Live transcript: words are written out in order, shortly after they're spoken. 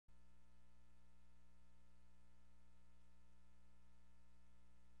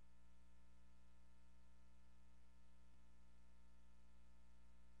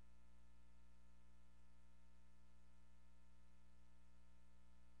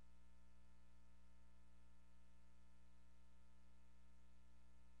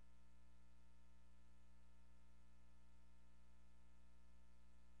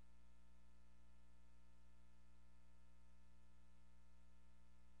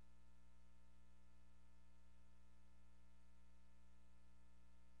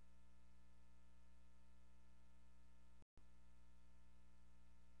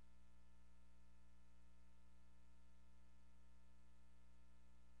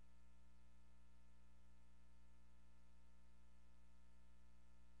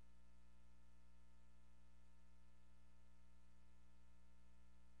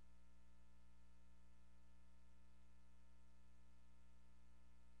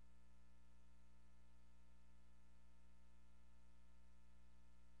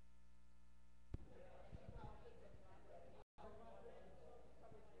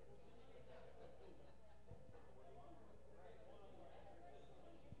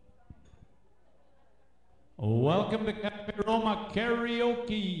Welcome to Cafe Roma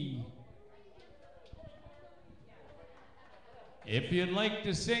Karaoke. If you'd like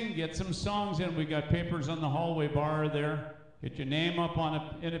to sing, get some songs in. We got papers on the hallway bar there. Get your name up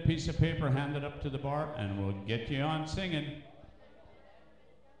on in a piece of paper, hand it up to the bar, and we'll get you on singing.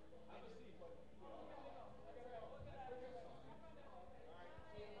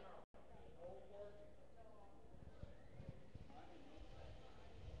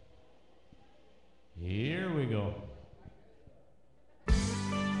 Here we go.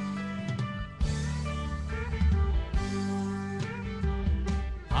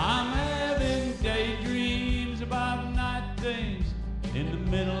 I'm having daydreams about night things in the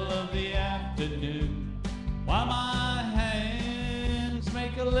middle of the afternoon, while my hands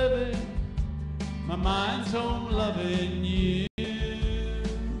make a living, my mind's home loving you.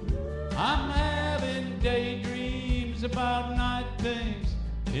 I'm having daydreams about night things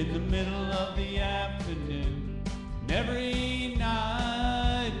in the middle of the afternoon, and every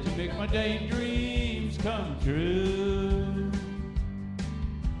night to make my daydreams come true.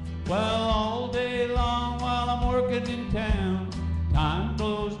 Well, all day long while I'm working in town, time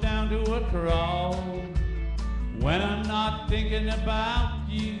goes down to a crawl. When I'm not thinking about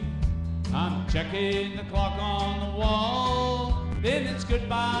you, I'm checking the clock on the wall. Then it's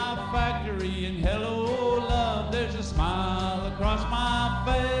goodbye factory and hello love. There's a smile across my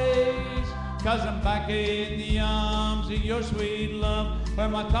face, 'cause I'm back in the arms of your sweet love, where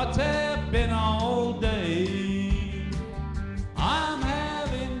my thoughts have been all day. I'm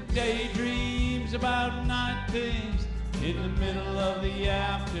having daydreams about night things in the middle of the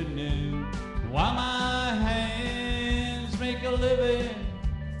afternoon, while my hands make a living,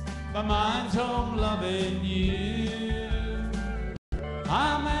 my mind's home loving you.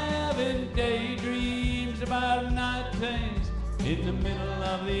 I'm having daydreams about night things in the middle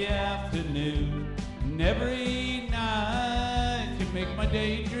of the afternoon, and every night to make my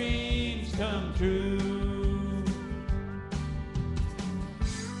daydreams come true.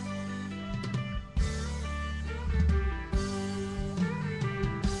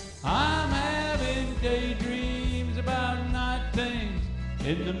 I'm having daydreams about night things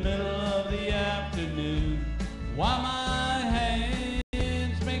in the middle of the afternoon, while my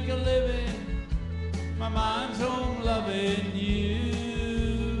hands make a living, my mind's home loving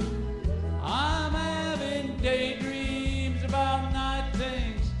you. I'm having daydreams about night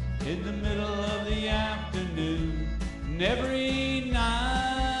things in the middle of the afternoon, and every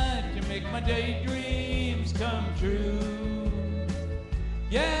night to make my daydreams come true.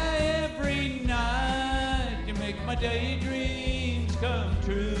 Yeah, every night to make my daydreams come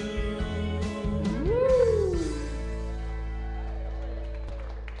true. Woo!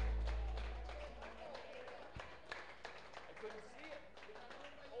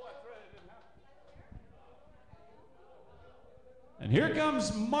 And here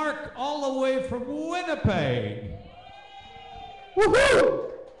comes Mark all the way from Winnipeg. Woohoo!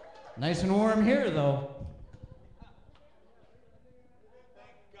 Nice and warm here, though.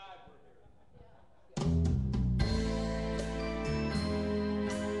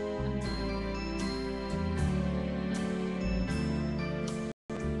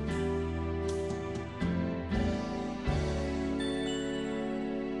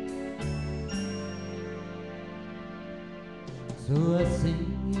 So I sing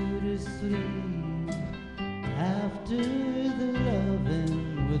you to sleep after the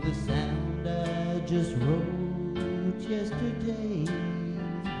loving with the sound I just wrote yesterday.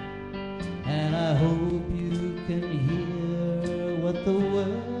 And I hope you can hear what the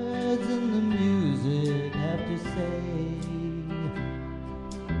words and the music have to say.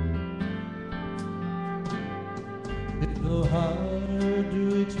 It's so hard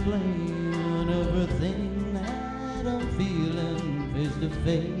to explain everything that I'm feeling face to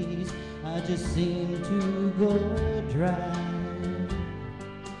face. I just seem to go dry,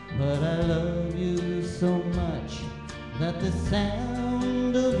 but I love you so much that the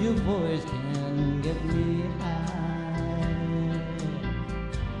sound of your voice can get me high.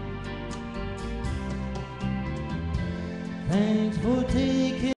 Thanks for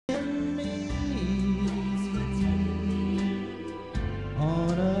taking me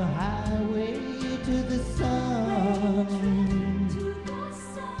on a highway to the sun,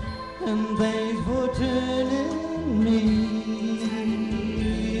 and thanks for turning me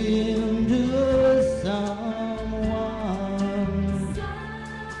into a someone.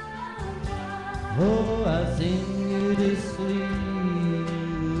 Oh, I sing you to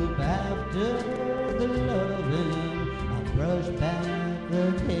sleep after the loving. I brush back the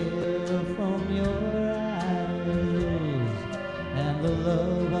hair from your eyes, and the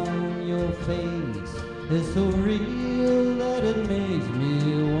love on your face is so real that it makes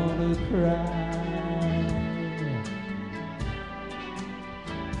me want to cry.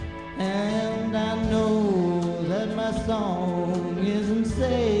 And I know that my song isn't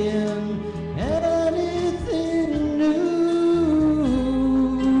saying anything new.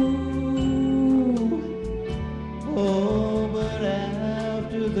 Oh, but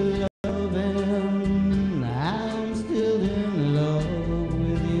after the loving, I'm still in love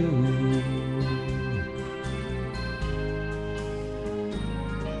with you.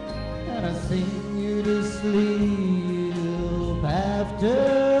 And I sing you to sleep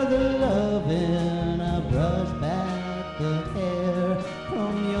after the loving. I brush back the hair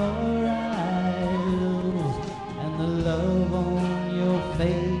from your eyes, and the love on your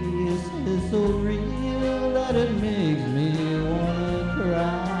face is so real that it makes me wanna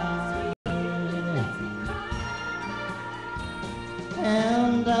cry.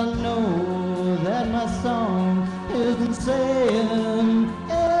 And I know that my song isn't saying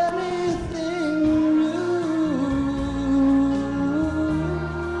anything new.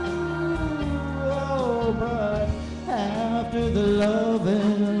 Oh, but after the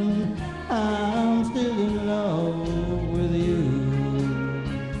loving, I'm still in love with you.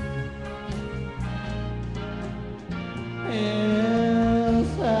 Yes,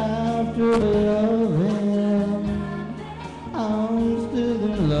 after the loving, I'm still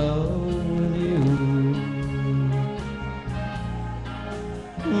in love with you.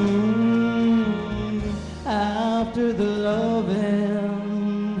 After the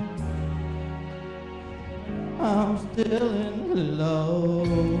loving, I'm still in love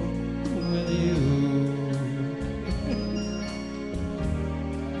with you.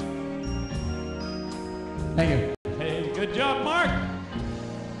 Thank you. Hey, good job, Mark.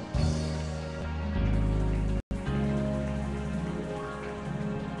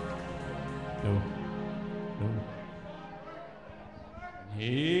 No.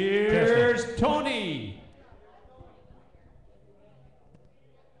 Here's Tony.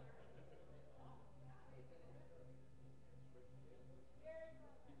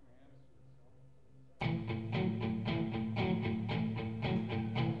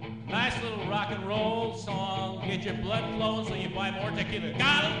 Nice little rock and roll song. Get your blood flowing so you buy more tequila.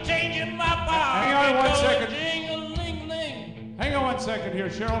 Gotta change in my bar. Hang on 1 second. Jing-a-ling-ling. Hang on 1 second here,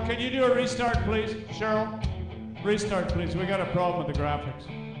 Cheryl. Can you do a restart, please? Cheryl, restart, please. We got a problem with the graphics.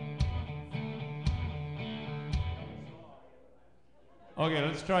 Okay,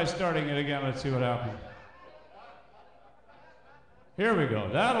 let's try starting it again. Let's see what happens. Here we go.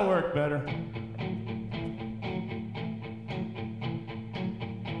 That'll work better.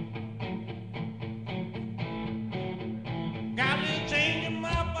 Got a change in my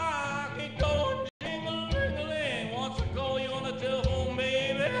pocket, going jing-a-ling-a-ling. Once I call you on the telephone,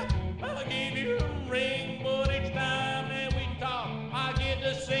 baby, I'll give you a ring. But each time that we talk, I get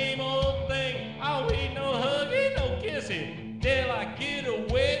the same old thing. I'll wait no huggy, no kissing, till I get a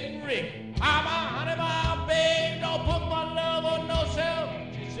wedding ring. I'm a honey, my babe, don't put my love on no shelf.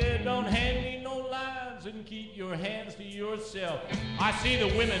 She said, don't hand me no lines and keep your hands to yourself. I see the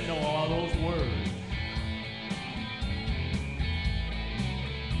women know all those words.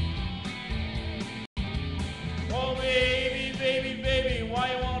 Oh, baby, baby, baby,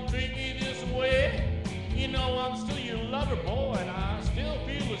 why you want to treat me this way? You know I'm still your lover, boy, and I still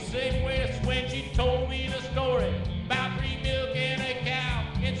feel the same way as when she told me the story about free milk and a cow,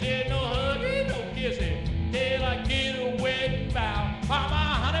 and said no hugging, no kissing, till I get a wedding vow. My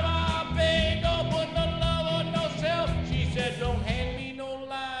honey, my babe, don't put no love on no self. She said don't hand me no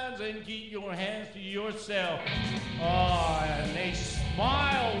lines and keep your hands to yourself. Oh, and they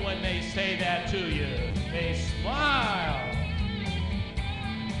smile when they say that to you. They smile.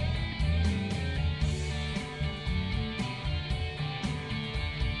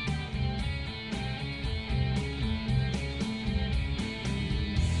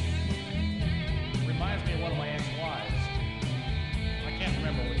 Reminds me of one of my ex-wives. I can't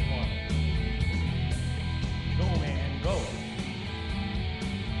remember which one. Go, man, go.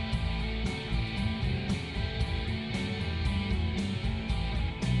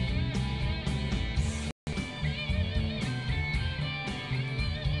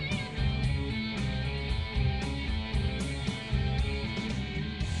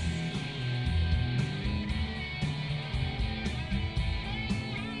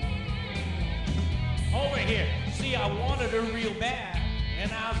 Over here. See, I wanted her real bad, and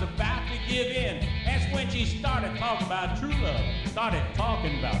I was about to give in. That's when she started talking about true love, started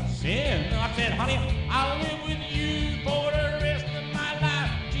talking about sin. I said, honey, I'll live with you for the rest of my life.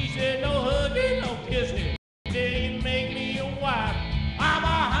 She said, no hugging, no kissing, till you make me your wife. I'm a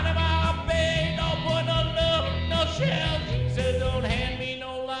honey, my babe, don't put no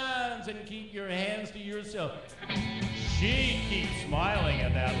So she keeps smiling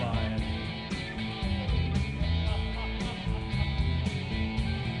at that lion.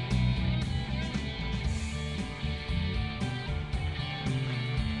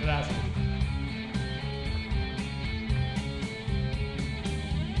 Gracias.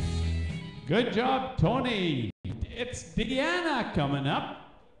 Good job, Tony. It's Deanna coming up.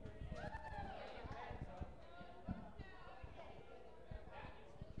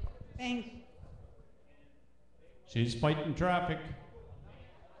 Thanks. She's fighting traffic.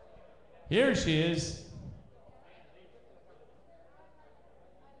 Here she is.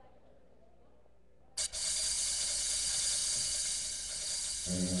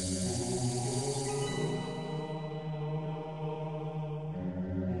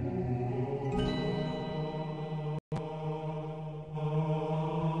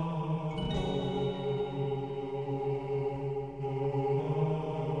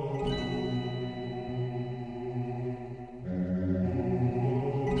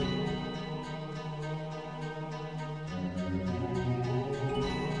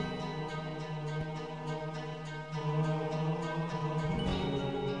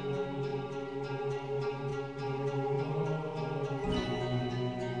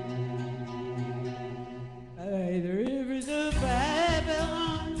 By the rivers of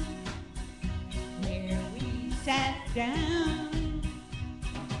Babylon, where we sat down.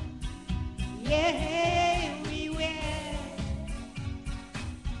 Yeah, we were,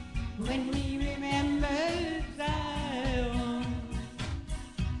 when we remembered Zion.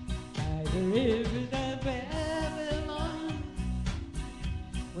 By the rivers of Babylon,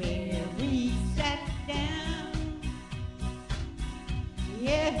 where we sat down.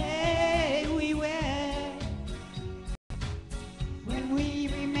 Yeah, we were, when we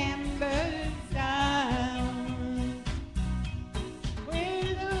remembered Zion, where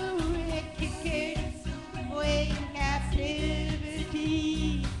the wicked kids away in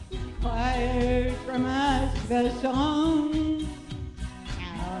captivity acquired from us the song.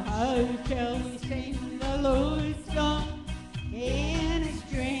 Now how shall we sing the Lord's song in a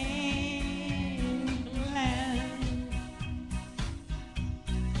strange land?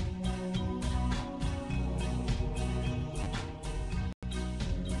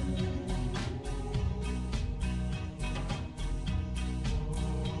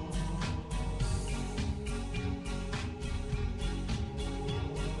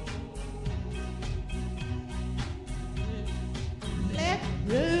 Let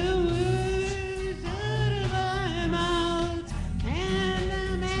the words out of our mouths and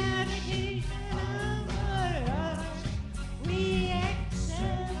the meditation of our hearts we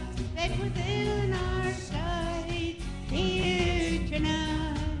accept that within our sight here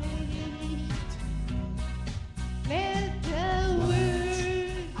tonight. Let the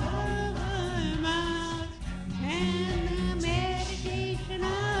words of our mouths and the meditation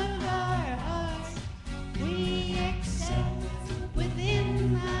of our hearts we accept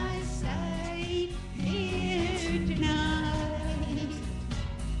within my sight here tonight.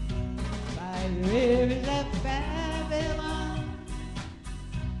 By the rivers of Babylon,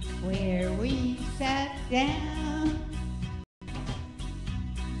 where we sat down.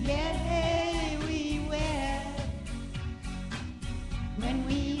 Yeah, we wept when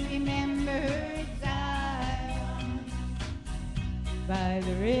we remembered Zion. By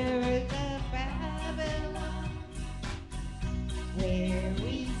the rivers of Babylon, where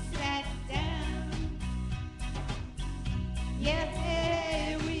we sat down.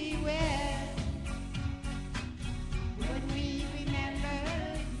 Yeah, we wept when we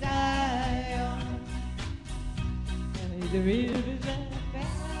remembered Zion. By the rivers of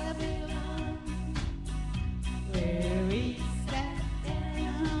Babylon, where we sat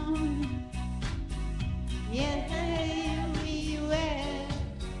down. Yeah, we wept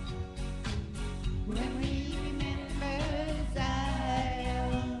when we remember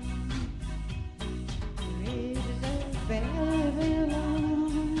Zion. The rivers of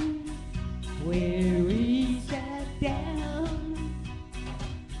Babylon, where we sat down.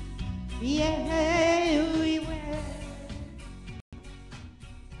 Yeah, we wept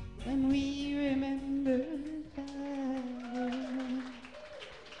when we remember Zion.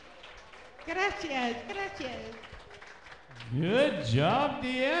 Gracias, gracias. Good job,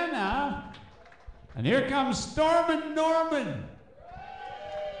 Deanna. And here comes Stormin' Norman.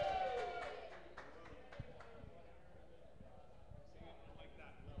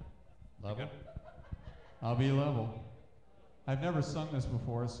 Level? I'll be level. I've never sung this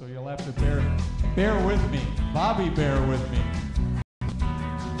before, so you'll have to bear with me. Bobby, bear with me.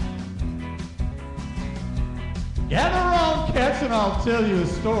 Gather around, cats, and I'll tell you a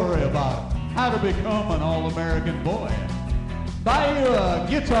story about how to become an all-American boy. Buy you a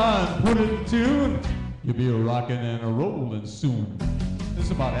guitar and put it in tune. You'll be a rockin' and a rollin' soon. This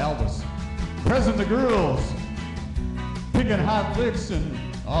is about Elvis. Pressing the girls, picking hot licks and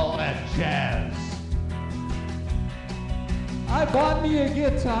all that jazz. I bought me a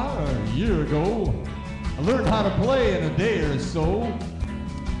guitar a year ago. I learned how to play in a day or so.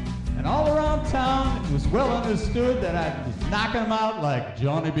 And all around town, it was well understood that I was knocking them out like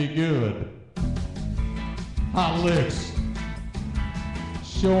Johnny B. Good. Hot licks.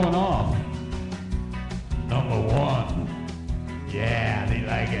 Showing off. Number one. Yeah, they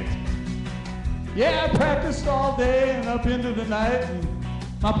like it. Yeah, I practiced all day and up into the night, and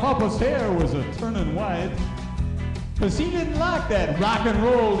my papa's hair was a turning white. 'Cause he didn't like that rock and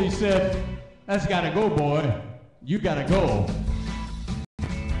roll. He said, "That's gotta go, boy. You gotta go."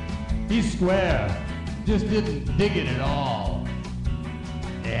 He's square, just didn't dig it at all.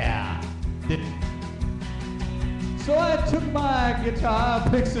 Yeah, didn't. So I took my guitar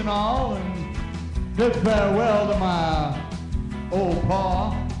picks and all and bid farewell to my old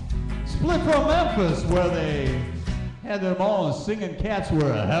pa. Split from Memphis where they had them all singing cats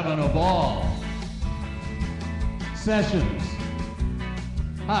were having a ball. Sessions,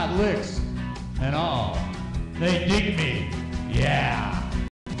 hot licks and all. They dig me, yeah.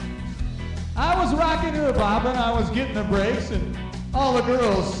 I was rocking her bobbing, I was getting the breaks, and all the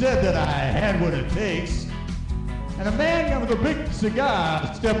girls said that I had what it takes. And a man with a big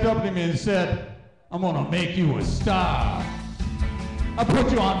cigar stepped up to me and said, "I'm gonna make you a star. I'll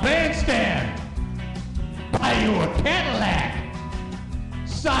put you on bandstand, buy you a Cadillac.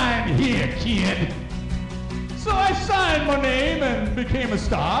 Sign here, kid." So I signed my name and became a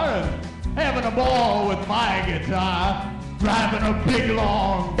star, and having a ball with my guitar, driving a big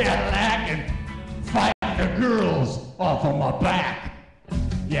long Cadillac and fighting the girls off of my back.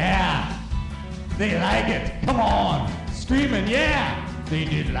 Yeah, they like it. Come on, screaming, yeah, they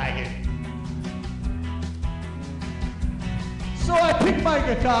did like it. So I picked my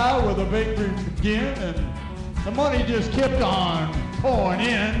guitar with a big begin, and the money just kept on pouring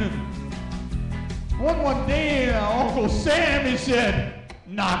in. And one day, Uncle Sam, he said,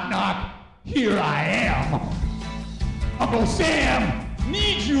 "Knock, knock, here I am. Uncle Sam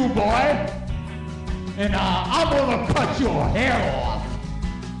needs you, boy, and I'm gonna cut your hair off.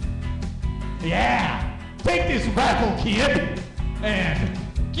 Yeah, take this rifle, kid, and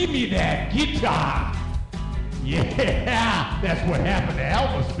give me that guitar." Yeah, that's what happened to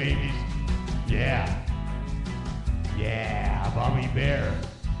Elvis, babies. Yeah, yeah, Bobby Bear.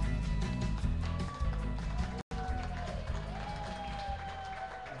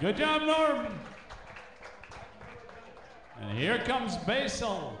 Good job, Norm. And here comes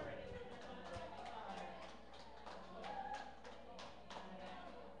Basil.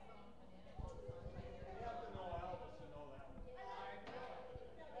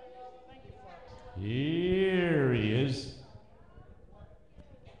 Here he is.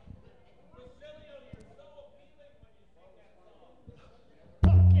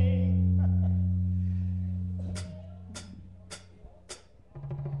 Okay.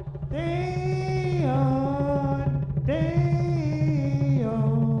 Day on, daylight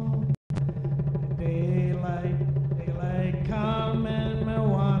come and me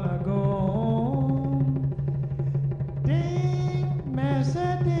wanna go home. Day, miss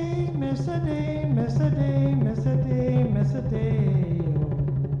a day, miss a day, miss a day, miss a day, miss a day.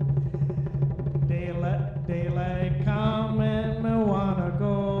 Daylight come and me wanna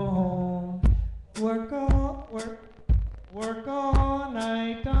go home. Work all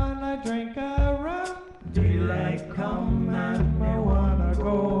night on a drink of rum. Daylight come and me wanna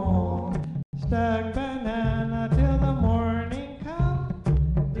go home. Stack banana till the morning come.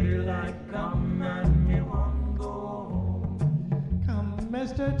 Daylight come and me wanna go home. Come,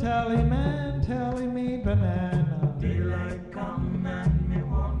 Mr. Tallyman, telling me banana. Daylight come and me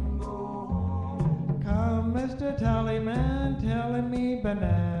wanna go home. Come, Mr. Tallyman, telling me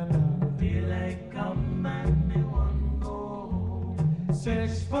banana. Daylight come and me wanna go home.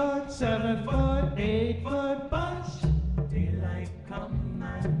 6 foot, 7 foot, 8 foot bunch. Daylight come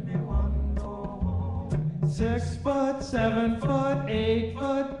and me wanna go home. 6 foot, 7 foot, 8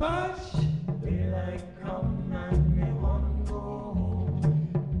 foot bunch. Daylight come and me wanna go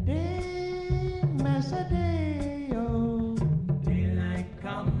home. Day, mess a day, oh. Daylight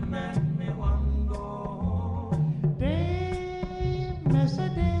come and me wanna go home. Day, mess a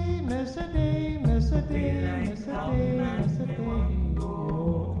day, miss a day, miss a day, miss a day, miss a day.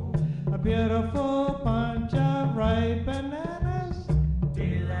 Oh, a beautiful bunch of ripe bananas.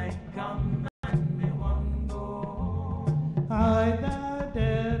 Daylight come and me wanna go home. Hide the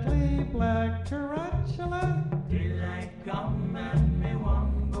deadly black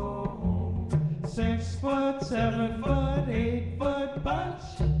 7 foot, 8 foot bunch.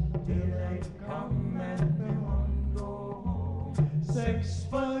 Daylight come and me want go home. 6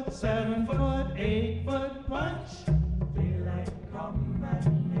 foot, 7 foot, 8 foot bunch. Daylight come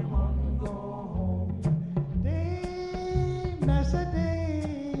and me want go home. Day, mess a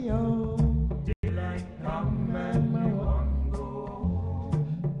day, oh. Daylight come and me want go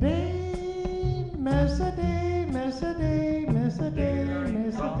home. Day, mess a day, mess a day, mess a day,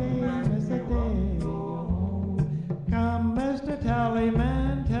 mess a day, mess a day. Come, Mr.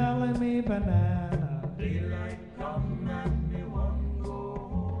 Tallyman, telling me banana. Daylight come and me want go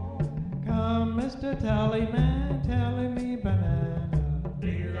home. Come, Mr. Tallyman, telling me banana.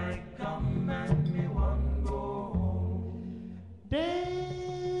 Daylight come and me want go home.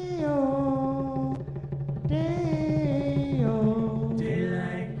 Day-o, day-o.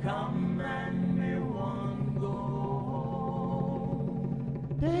 Daylight come and me want go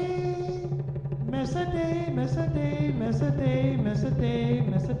home. Day, miss a day, miss a day, miss a day, miss a day,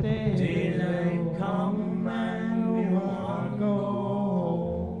 miss a day. Daylight come and me want go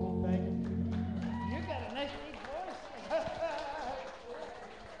home. Thank you. You got a nice deep voice.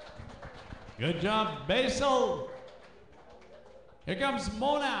 Good job, Basil. Here comes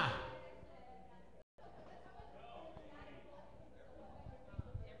Mona.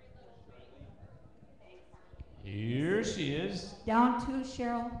 Here she is. Down to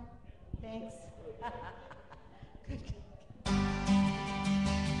Cheryl. Thanks. Good.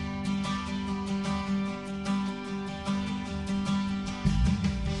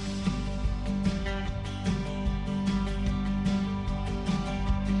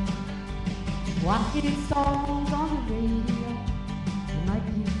 Watching songs on the radio, it might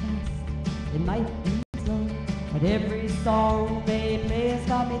be fast, it might be slow, but every song they play has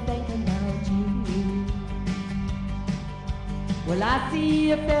got me thinking about you. Well, I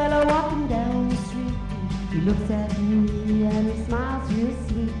see a fella walking down the street. He looks at me and he smiles real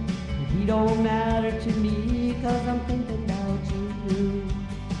sweet. But he don't matter to me, 'cause I'm thinking about you.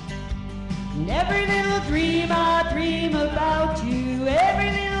 And every little dream I dream about you,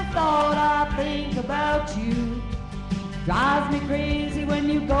 every little thought I think about you, drives me crazy when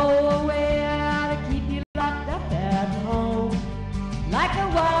you go away. I ought to keep you locked up at home. Like a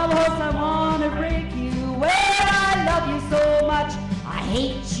wild horse I wanna break you. Well, I love you so much, I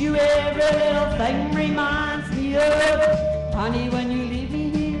hate you. Every little thing reminds me of honey, when you leave me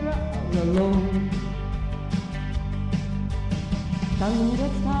here all alone. Tongue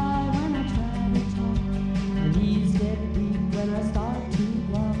gets tired when I try to talk, and knees get weak when I start to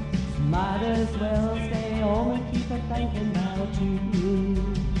walk. So might as well stay home and keep a thinking about you.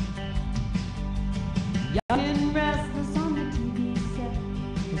 Young and restless on the TV set,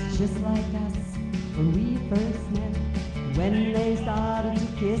 it's just like us when we first met. When they started to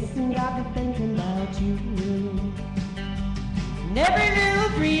kiss and got me thinking about you. And every little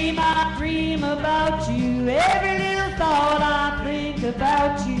dream I dream about you, every little thought I think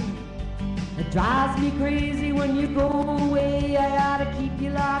about you, it drives me crazy when you go away. I ought to keep you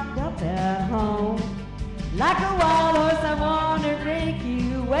locked up at home. Like a wild horse I wanna break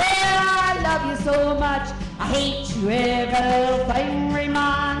you. Well, I love you so much, I hate you. Every little thing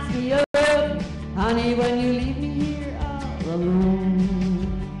reminds me of honey, when you leave me here all alone.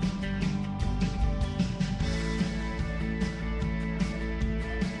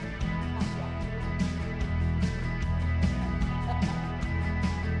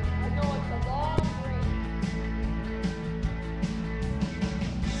 I know it's a long break.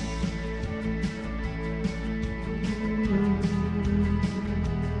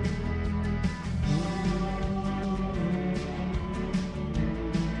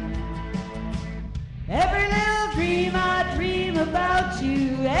 Every little dream I dream about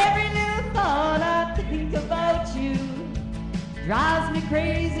you, every little thought I think about you, drives me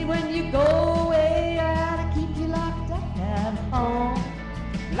crazy when you go away. I ought to keep you locked up at home.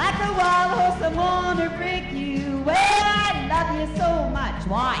 Like a wild horse I wanna break you. Well, I love you so much,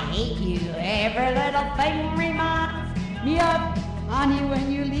 why I hate you. Every little thing reminds me of honey, when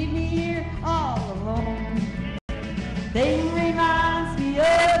you leave me here all alone. Thing reminds me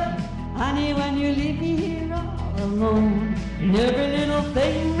of honey, when you leave me here all alone. And every little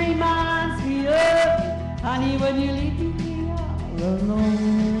thing reminds me of honey, when you leave me here all alone.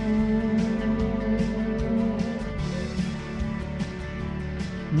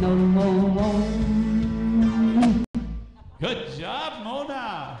 No more. Good job,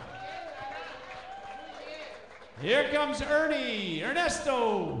 Mona. Here comes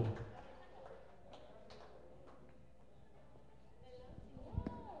Ernesto.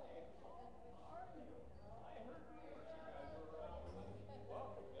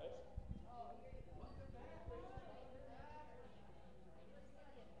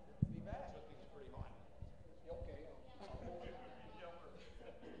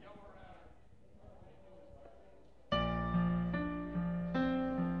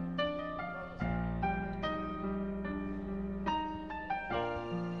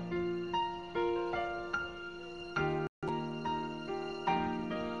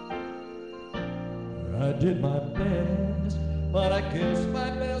 I did my best, but I guess my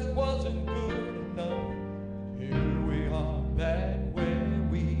best wasn't good enough. Here we are back where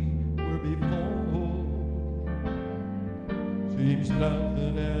we were before. Seems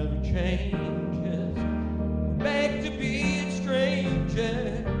nothing ever changes. We're back to being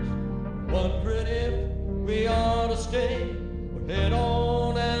strangers, wondering if we ought to stay or head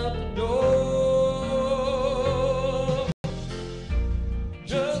on out the door.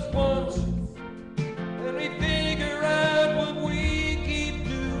 Just once, and we figure out what we keep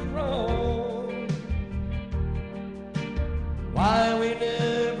doing wrong. Why we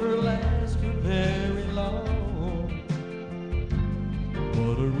never last for very long.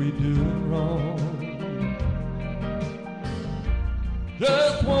 What are we doing wrong?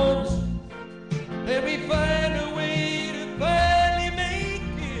 Just once, and we find a way to finally make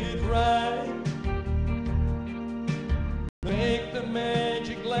it right. Make the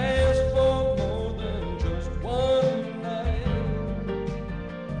magic last for more than just one night.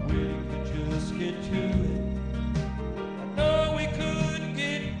 We could just get to it. I know we could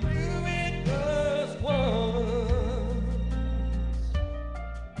get through it just once.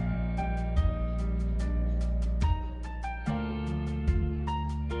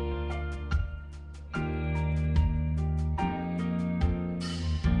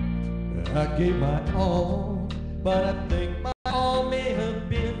 I gave my all, but I think my all may have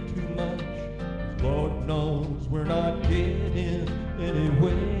been too much. Lord knows we're not getting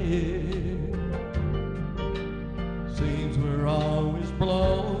anywhere. Seems we're always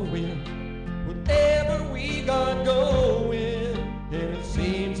blowing whatever we got going. And it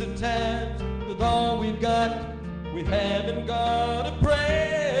seems at times with all we've got, we haven't got a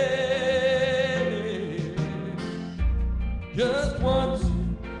prayer. Just once,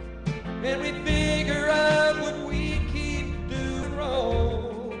 and we figure out what we keep doing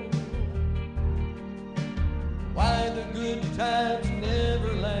wrong. Why the good times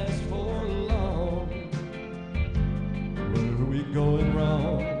never last for long. Where are we going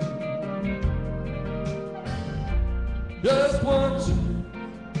wrong? Just once,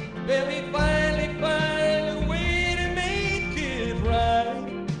 and we finally find a way to make it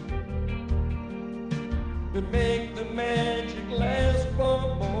right. To make the magic last for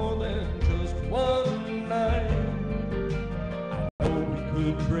more than just one night. I know we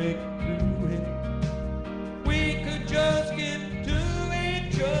could break through it. We could just get to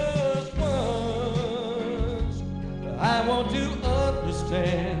it just once. I want to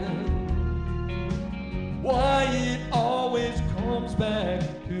understand why it always comes back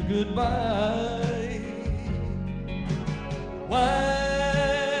to goodbye.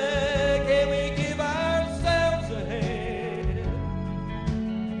 Why can't we give ourselves a hand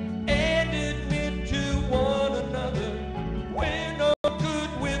and admit to one another we're no good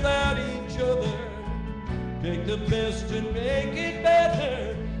without each other? Take the best and make it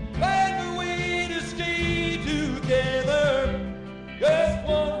better. Find a way to stay together. Just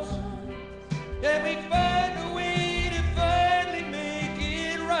once, and we find a way to finally make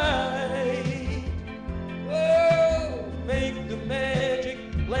it right. Oh, make the magic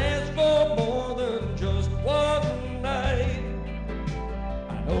last for more than just one night.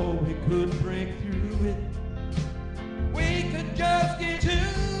 I know we could break through it. We could just get to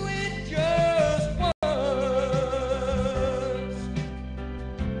it just once.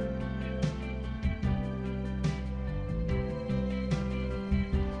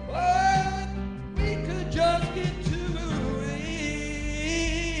 Oh, we could just get to it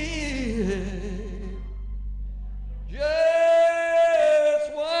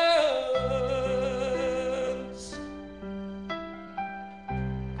just once.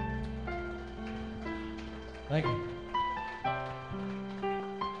 Thank you.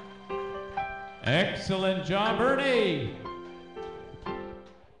 Excellent job, Bernie. And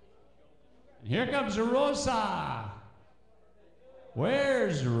here comes Rosa.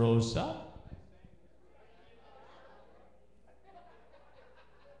 Where's Rosa?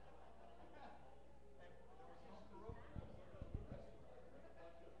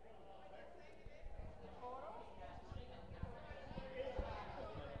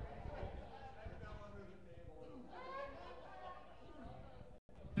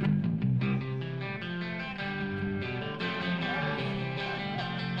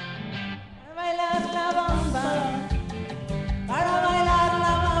 Bailar la bamba, para bailar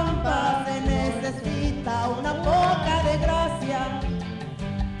la bamba.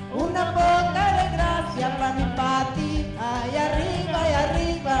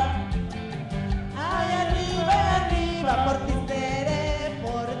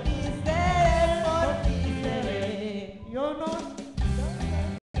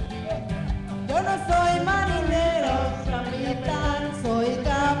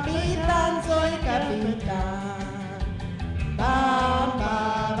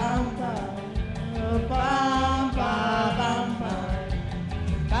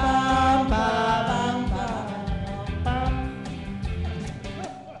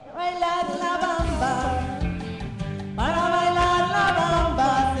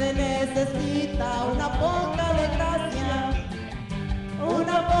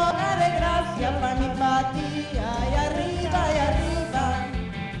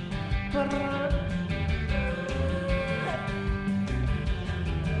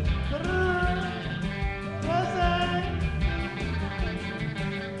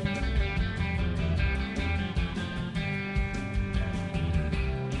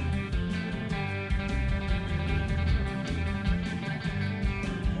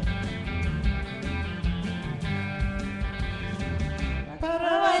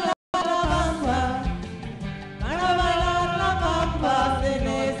 Para bailar la bamba, para bailar la bamba se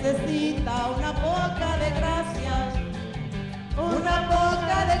necesita una poca de gracia, una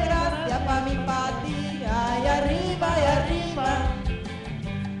poca de gracia pa' mi pati, ay arriba y arriba,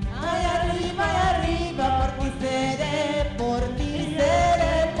 ay arriba y arriba, por ti seré, por ti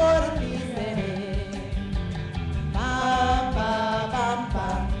seré, por ti seré. Pam, pa, pam,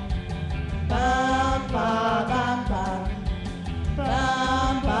 pam, pam, pa, pam, pam,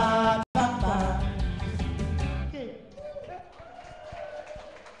 pam, pa, pam, pam.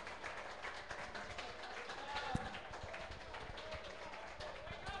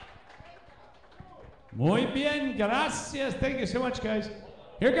 Muy bien, gracias. Thank you so much, guys.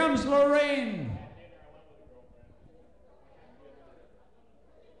 Here comes Lorraine.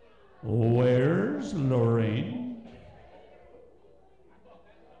 Where's Lorraine?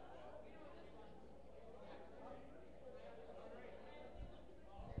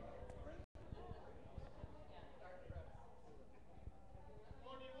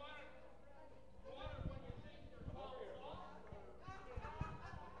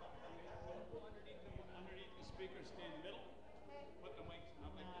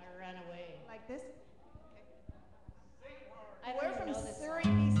 Like this? We're from Surrey,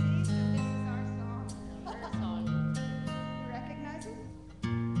 BC, so this is our song. Our song. You recognize it?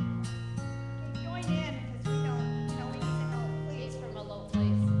 Okay, join in because we don't, we need to know, please. He's from a low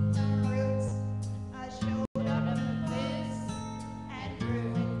place. Some roots showed up in the bliss and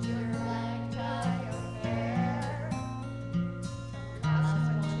ruined your black tie affair. The last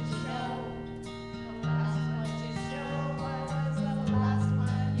one to show, the last one to show, why was the last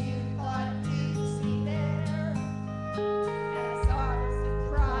one you thought you'd see there? And I saw the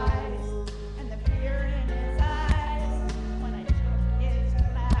surprise and the fear in his eyes when I took his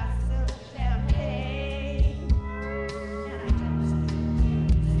glass of champagne. And I just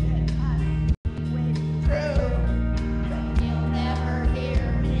said, I'm waiting through, but you'll never hear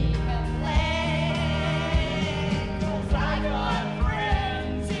me complain. 'Cause I got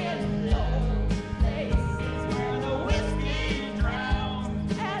friends in low places where the whiskey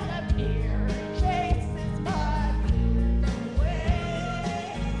drowns and the beer chases my blues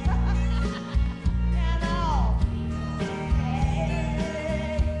away. And I'll be okay.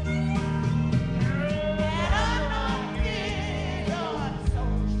 And I'm not big on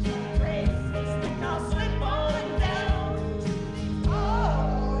social graces, and I'll slip on down to the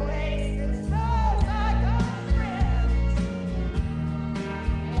oasis 'cause I got friends in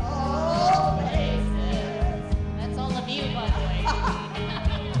low places. That's all of you, by the way.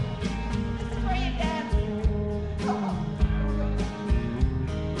 This is where you dance.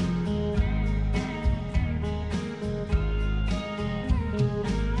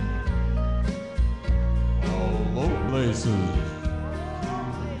 Oh, low places.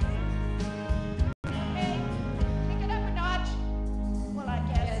 Hey, kick it up a notch. Well, I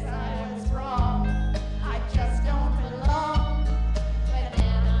guess I was wrong. I just don't belong. But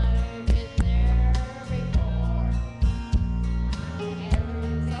then I've been there before.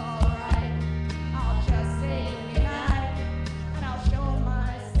 Everything's alright. I'll just say goodnight, and I'll show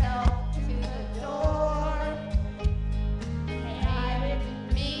myself to the door. And I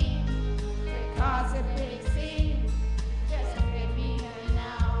didn't mean to cause a big scene. Just give me an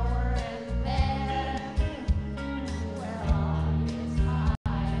hour and then, well, on this high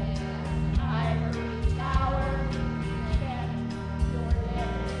ivory tower that you're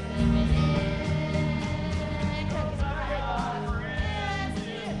never living in. 'Cause I got friends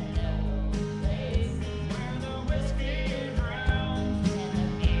in those places where the whiskey drowns and the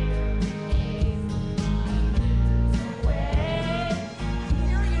beer takes my blues away.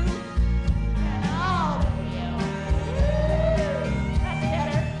 Hear you, and I'll be okay. That's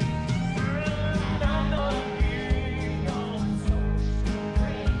better. And I'm not big on social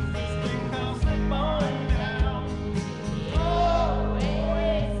graces, I'll slip on down to the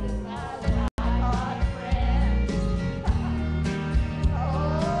oasis I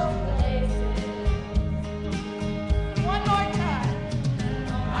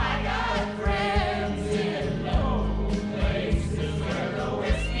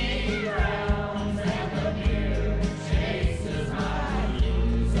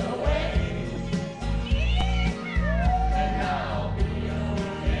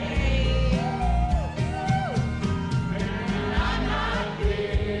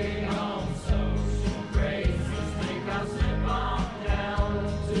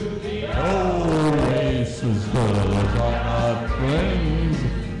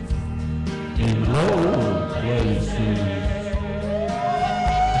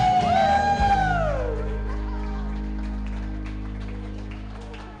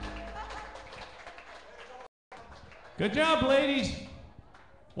Good job, ladies.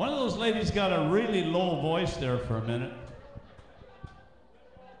 One of those ladies got a really low voice there for a minute.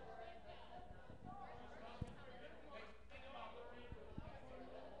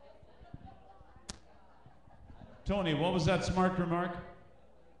 Tony, what was that smart remark?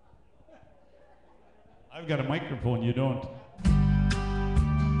 I've got a microphone, you don't.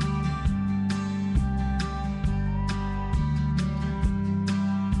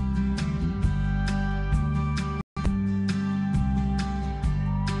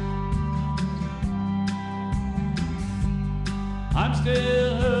 I'm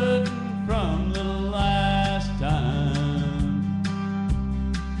still hurting from the last time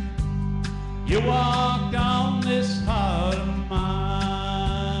you walked on this heart of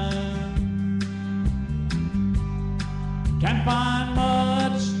mine. Can't find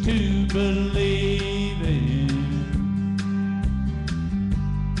much to believe in.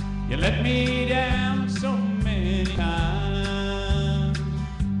 You let me down so many times.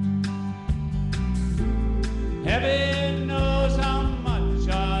 Heaven knows how much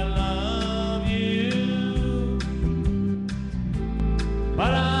I love you,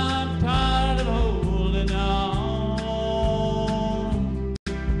 but I'm tired of holding on.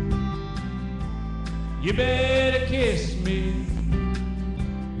 You better kiss me,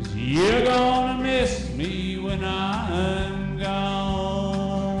 'cause you're gonna miss me when I'm gone.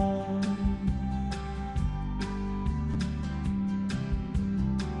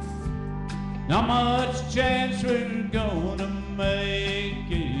 Not much chance we're gonna make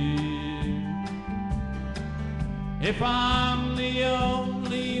it if I'm the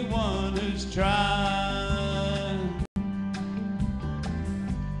only one who's tried.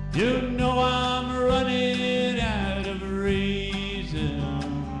 You know I'm running out of reasons.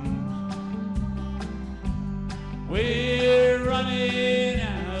 We're running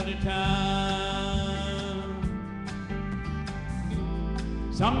out of time.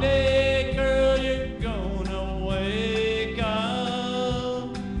 Someday, girl, you're gonna wake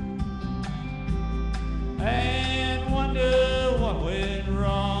up and wonder what went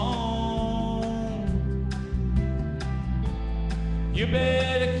wrong. You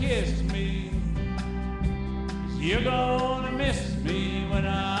better kiss me, 'cause you're gonna miss me when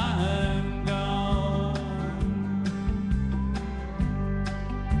I'm gone.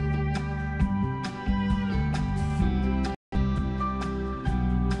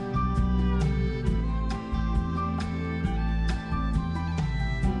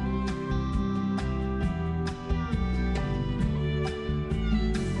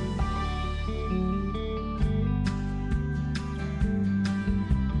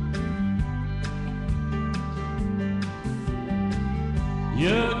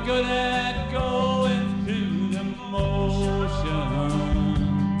 You're good at going through the motion,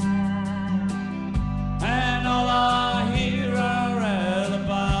 and all I hear are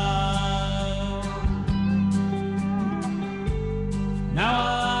alibis. Now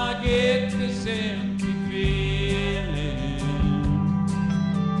I get this empty feeling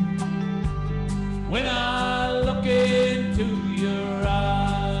when I look into your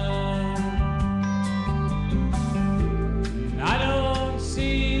eyes. I don't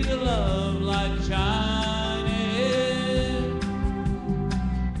see the love light shining.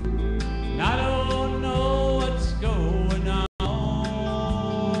 I don't know what's going on.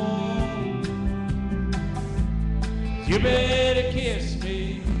 You better kiss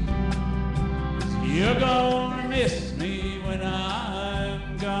me, 'cause you're gonna miss me when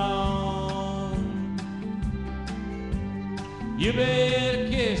I'm gone. You better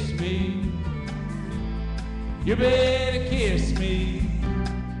kiss me. You better kiss me,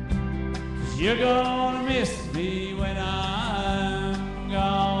 'cause you're gonna miss me when I'm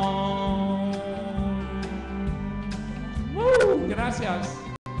gone. Woo! Gracias.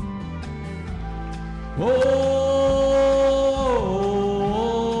 Oh,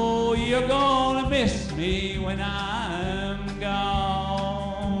 you're gonna miss me when I'm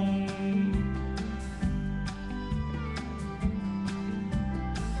gone.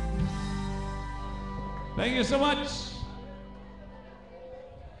 Thank you so much.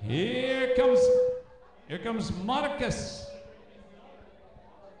 Here comes Marcus.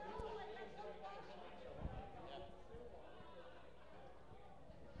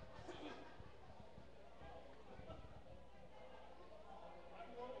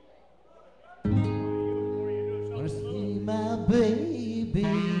 Wanna see my baby?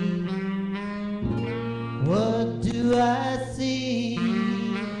 What do I see?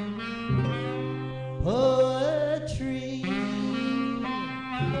 Poetry,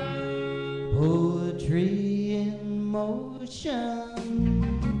 poetry in motion,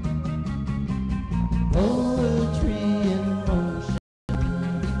 poetry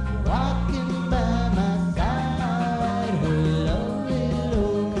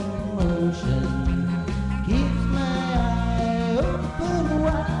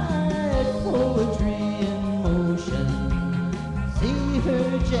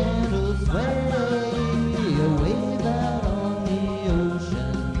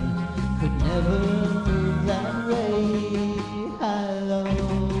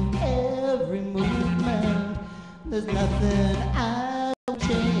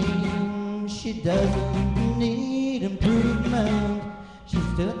doesn't need improvement.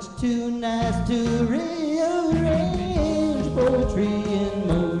 She's just too nice to rearrange. Poetry in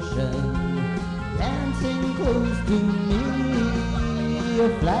motion, dancing close to me, a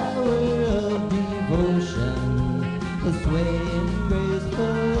flower of devotion, swaying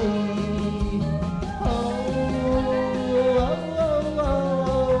gracefully. Oh, oh, oh, oh,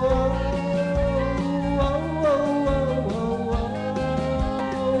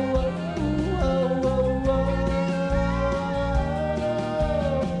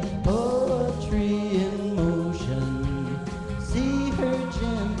 poetry in motion, see her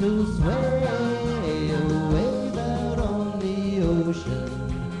gentle sway, a wave out on the ocean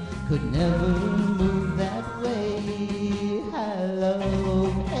could never move that way. I love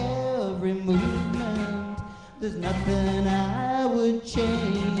every movement, there's nothing I would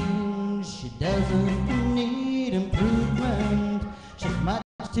change. She doesn't need improvement, she's much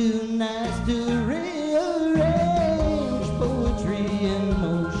too nice to rearrange. Poetry in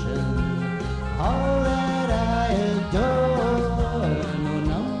motion, all that I adore. No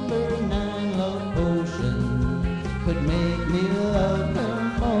number 9 love potion could make me love her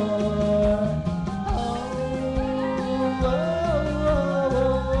more. Oh, oh, oh,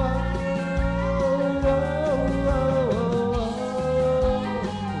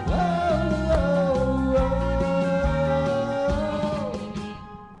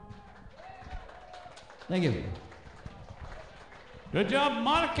 Thank you. Good job,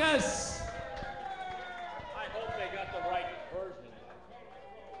 Marcus. I hope they got the right version.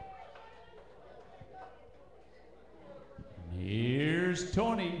 Here's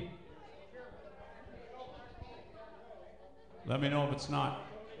Tony. Let me know if it's not.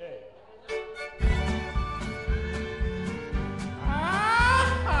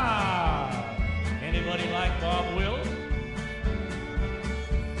 Ah! Anybody like Bob Wills?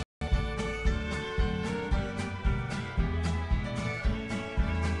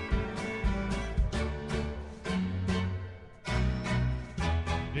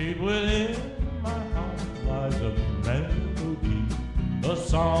 Deep within my heart lies a melody, a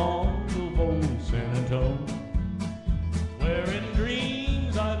song of old San Antonio, where in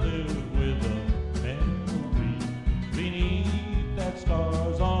dreams I live with a memory beneath that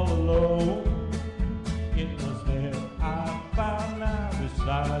stars all alone. It was there I found now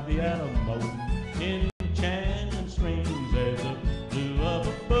beside the Alamo, enchanting strings as a blue up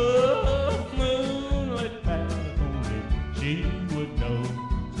above, moonlit path only she would know.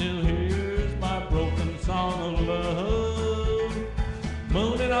 Still here's my broken song of love.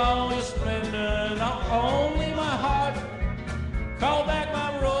 Moon in all your splendor, not only my heart. Call back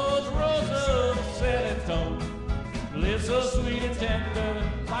my rose, rose of San Antonio. Live so sweet and tender,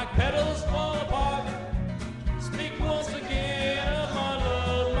 like petals fall apart. Speak once again of my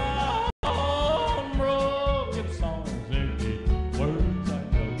love, my unbroken songs. Empty words I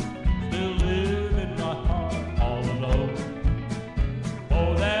know still live in my heart all alone.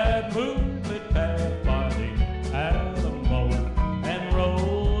 Oh, that moonlit path by the Alamo, and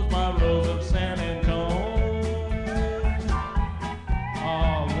rose, my rose of San Antonio.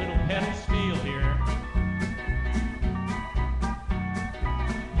 Oh, little pedal steel here.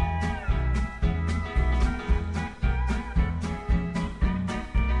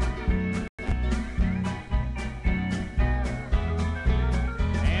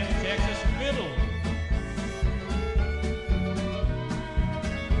 And Texas fiddle.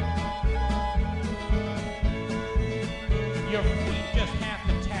 Your feet just have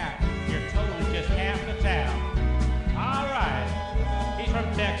to tap, your toes just have to tap. All right, he's from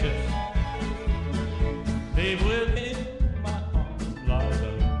Texas. Deep within my heart lies a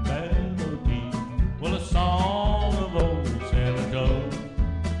melody, well, a song of old San Antonio,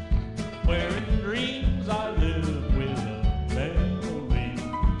 where in dreams I live with a memory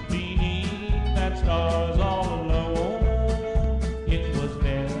beneath that stars all alone. It was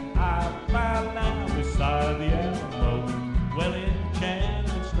there I found now beside the Alamo, well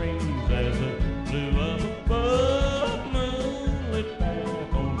enchanted strings as a blue up above, moonlit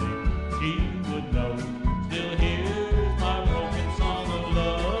path only she would know. Still here's my broken song of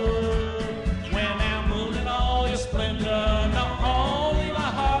love. When now moon in all your splendor, not only my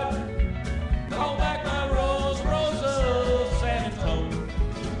heart. Call back my rose, rose of San Antonio.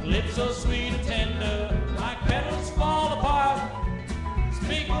 Lips so sweet and tender, like petals fall apart.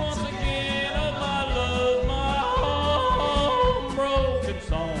 Speak once again of my love, my broken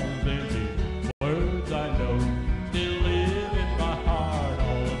songs. Empty words I know still live in my heart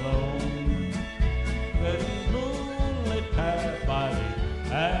all alone. That moonlit path by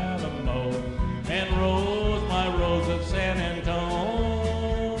the Alamo, and rose, my rose of San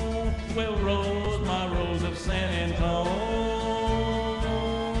Antonio. Well, rose.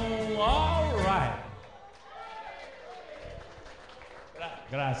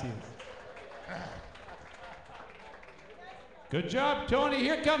 Gracias. Good job, Tony.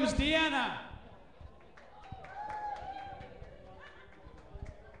 Here comes Deanna.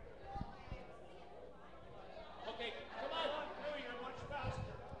 Okay, come on. You're much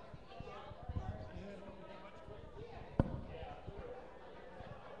faster.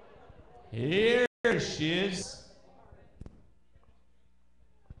 Here she is.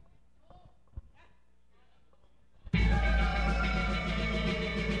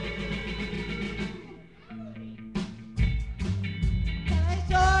 I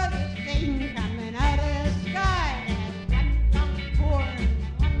saw this thing coming out of the sky. It had one long horn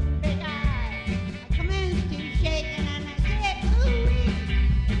and one big eye. I commenced to shaking and I said, ooh-wee,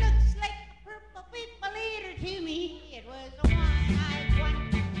 it looks like a purple people eater to me. It was a one-eyed,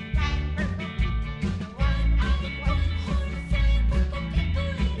 one-flying purple people eater. One-eyed, one-horn flying purple people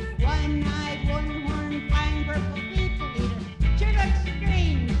eater. One-eyed, one-horn flying purple people eater. Sure looks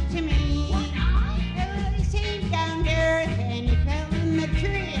strange to me. Well, he came down there and he fell in the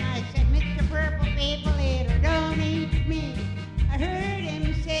tree. And I said, Mr. Purple People Eater, don't eat me. I heard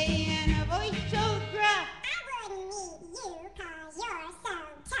him say in a voice so gruff, I wouldn't eat you 'cause you're so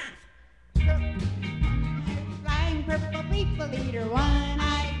tough. flying purple people eater,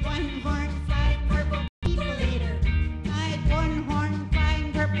 one-eyed, one-horn flying purple people eater. Eyed, one-horn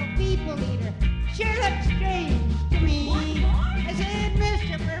flying purple people eater. Sure looks strange to me. I said,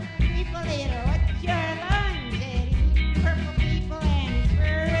 Mr. Purple People Eater, what's your line? Said he, purple people and his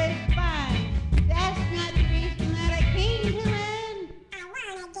fur is fine. That's not the reason that I came to land. I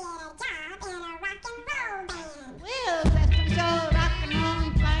wanna get a job in a rock and roll band. Well, that's my soul, rock and roll,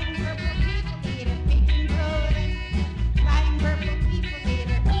 flying purple people eater, pigeon toed and flying purple people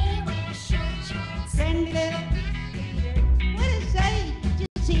eater. We wear short shorts. Friendly little people eater, what a sight to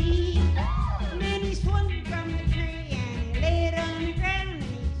see. And then he swung from the tree and he laid on the ground and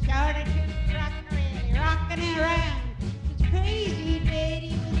he started to rock really rocking around. It's crazy,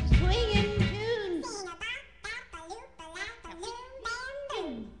 Daddy, with a swinging tune. Sing a bop, bop, a loop, a lop, a loom, bam,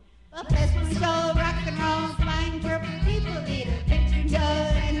 boom. Well, bless my soul, rock and roll, flying purple people eater, pigeon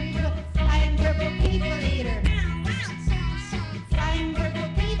toed and flying purple people eater. All right, short shorts. Flying purple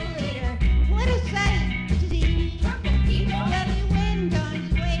people eater, what a sight to see. Purple people. Well, he went on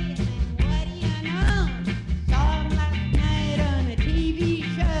his way, and then what do you know? Saw him last night on a TV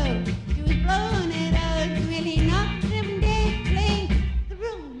show. He was blowing it out, and really knocked him dead, playing the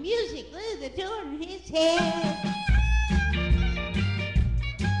room music with a tool in his head.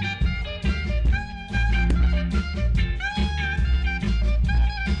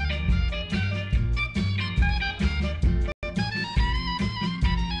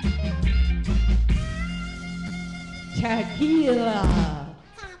 Tequila.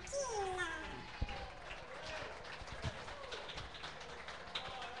 Tequila.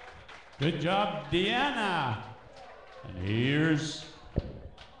 Good job, Deanna. And here's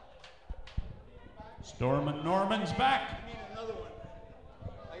Storm and Norman's back. Another one.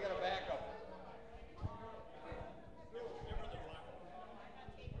 I got a backup.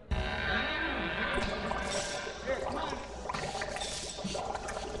 Here, come on.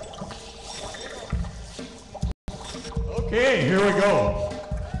 Okay, here we go.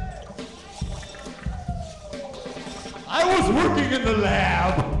 I was working in the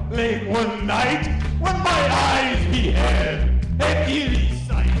lab late one night when my eyes beheld an eerie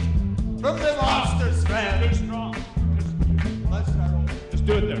sight from the monster's land. Too strong. Let's start over. Just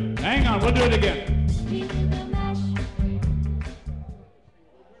do it there. Hang on, we'll do it again.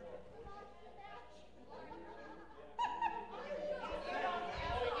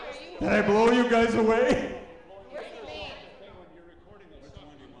 Did I blow you guys away?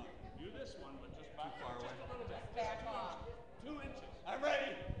 I'm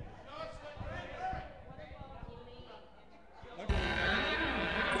ready.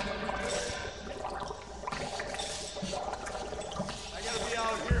 I gotta be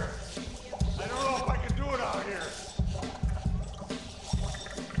out here. I don't know if I can do it out here.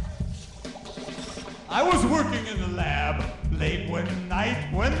 I was working in the lab late one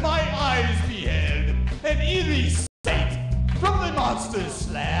night when my eyes beheld an eerie sight from the monster's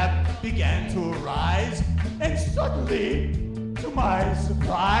slab began to arise, and suddenly, to my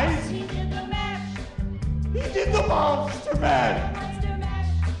surprise, He did the mash, he did the monster mash. monster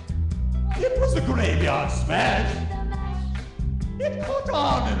mash, It was a graveyard smash. the mash, It caught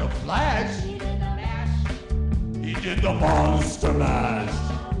on in a flash. he did the mash. He did the monster mash.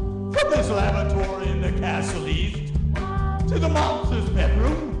 From his lavatory in the castle east to the monster's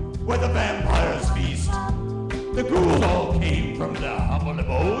bedroom where the vampires feast. The ghouls all came from their humble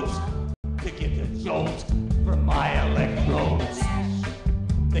abodes to get a jolt from my electrodes.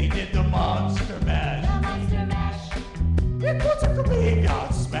 They did the monster mash. The monster mash. It was a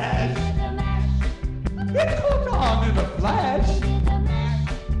graveyard smash. The mash. It caught on in a flash. The mash.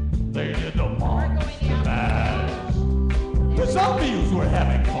 They did the monster mash. The zombies were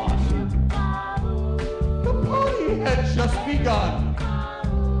having fun. The party had just begun.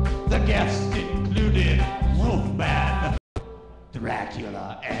 The guests included Wolfman,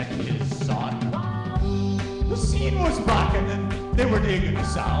 Dracula, and his son. The scene was rocking and they were digging the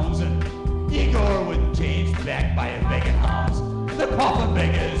sounds, and Igor was changed back by his begging hounds. The coffin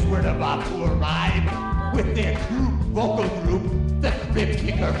beggars were about to arrive with their vocal group, the Crypt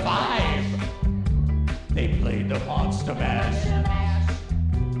Kicker 5. They played the monster mash.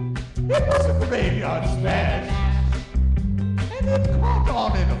 It was a graveyard smash, and it caught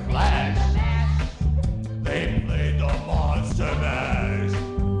on in a flash. They played the monster mash.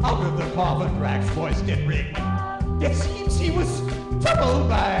 Out of the coffin, Drax's voice did ring. It seems he was troubled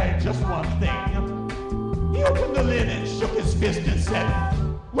by just one thing. He opened the lid and shook his fist and said,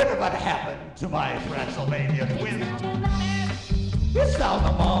 "Whatever happened to my Transylvania twin?" It's now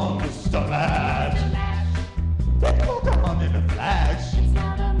the monster mash. They caught on in a flash.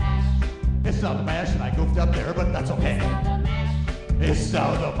 It's not the mash, and I goofed up there, but that's okay. It's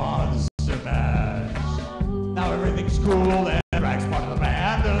now the monster mash. Now everything's cool, and Drax part of the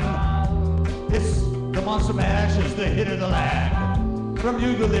band, and it's the monster mash is the hit of the land. From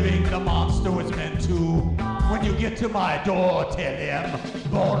you, the living, the monster was meant to. When you get to my door, tell him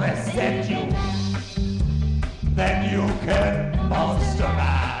Boris sent you. Then you can monster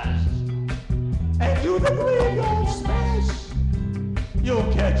mash and do the graveyard smash.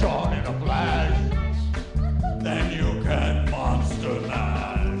 You'll catch on in a flash. Then you can monster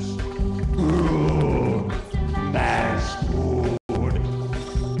mash. Ooh, mash food.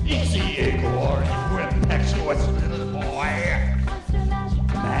 Easy, Igor, you impetuous little boy.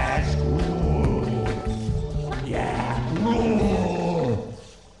 Mash food. Yeah. Ooh.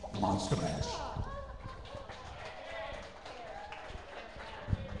 Monster mash.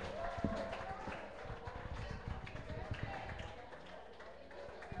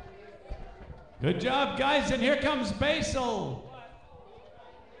 Good job, guys, and here comes Basil.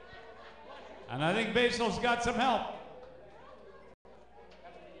 And I think Basil's got some help.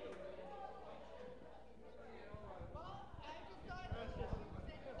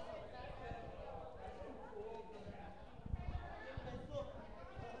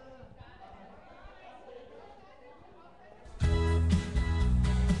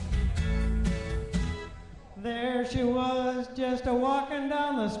 There she was, just a walking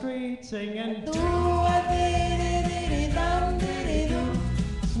down the street, singing,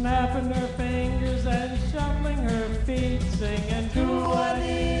 snapping her fingers and shuffling her feet, singing,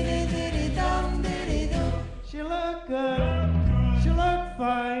 she looked good, she looked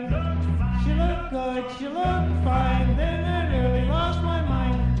fine, she looked good, she looked fine. Then I nearly lost my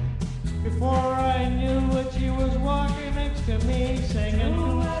mind. Before I knew it, she was walking next to me, singing,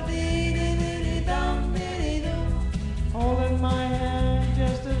 holding my hand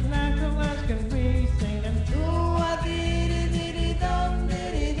just as natural as can be, singing.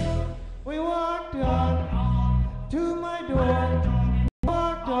 We walked on to my door,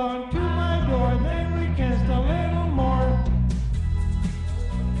 walked on to my door, then we kissed a little more.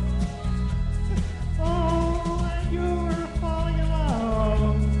 Oh, and you were falling in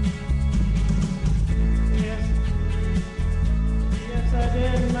love. Yes, yes I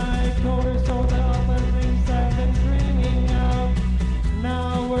did, and I told her so that all the things I've been dreaming of.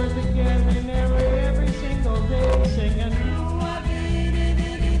 Now we're together nearly every single day, singing.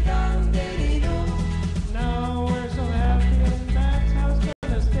 Now we're so happy, and that's how it's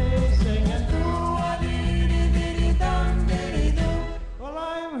gonna stay, singing. Well,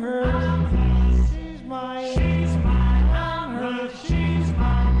 I'm hers, she's mine. I'm hers, she's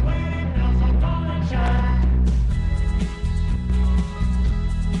mine. Wedding bells are gonna chime.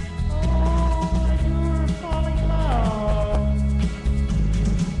 Oh, you were falling in love.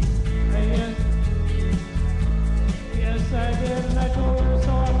 Yes, I did, and I told her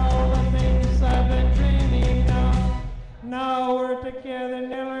so on all the things I've been dreaming of. Now we're together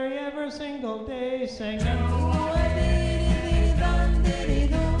nearly every single day, singing.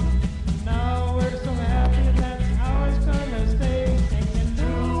 Now we're so happy, and that's how it's gonna stay, singing.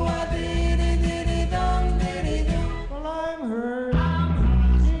 Well, I'm hers,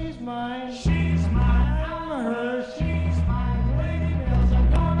 she's mine. I'm hers, she's mine. Lady bells are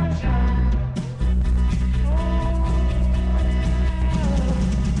gonna shine.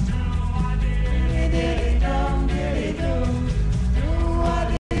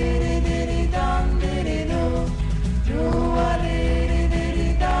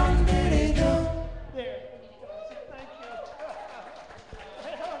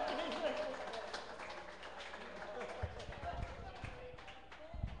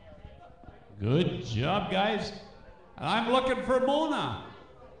 Good job, guys. And I'm looking for Mona.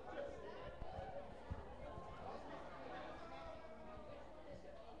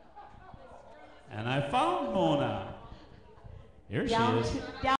 And I found Mona. Here she is.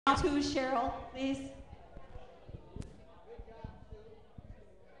 Down to Cheryl, please.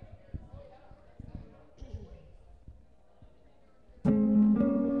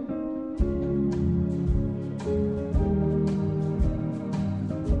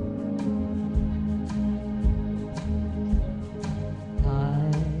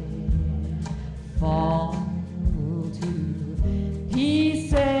 Fall to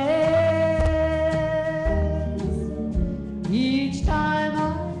pieces each time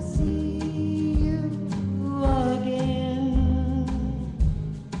I see you again.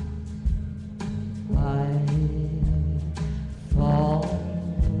 I fall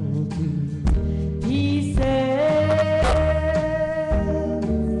to pieces.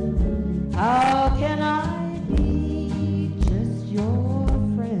 How can I be just your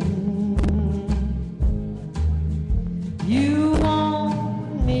friend? You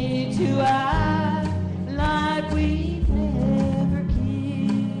want me to act like we never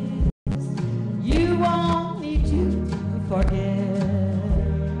kissed. You want me to forget,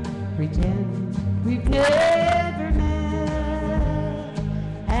 pretend we've never met.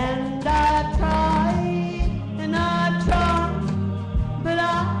 And I've tried, and I've tried, but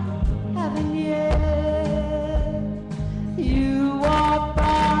I haven't yet. You walk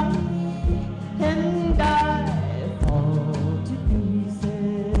by, and I fall to pieces.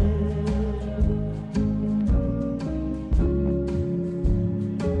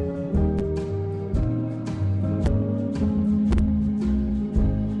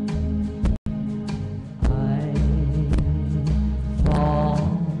 I fall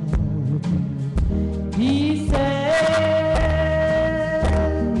to pieces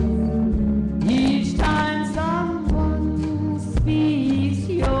each time someone speaks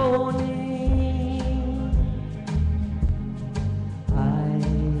your name. I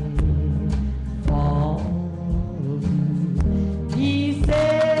fall to pieces.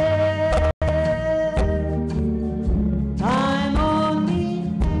 Time only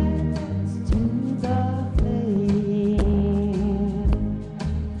adds to the flame.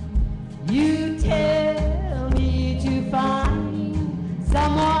 You tell me to find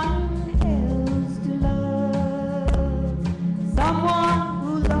someone else to love, someone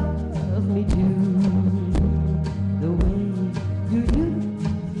who loves me too, the way you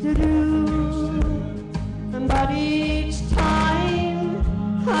used to do. But each time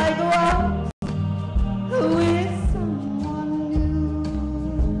I go out with someone new,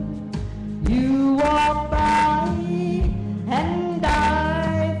 you walk by and I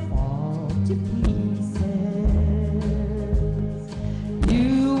fall to pieces.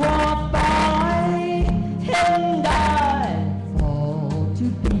 You walk by and I fall to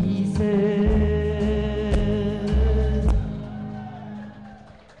pieces.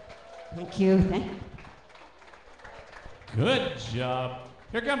 Thank you. Thank you. Good job.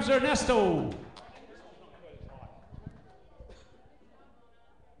 Here comes Ernesto.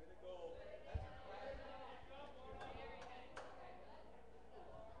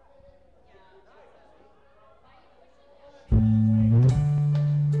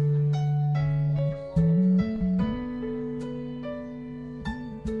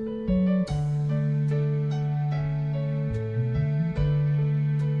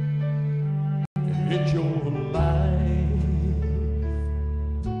 It's your life.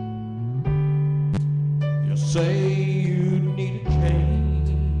 You say you need a change,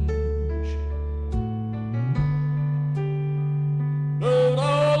 but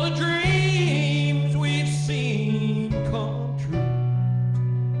all the dreams we've seen come true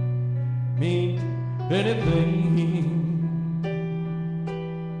mean anything.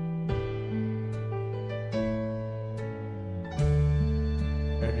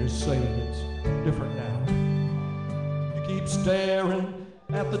 And you're saying it's different now. You keep staring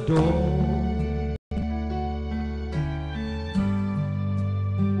at the door.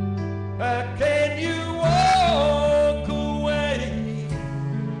 How can you walk away?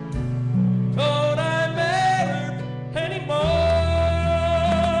 Don't I matter anymore?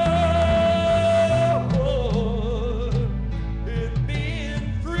 If being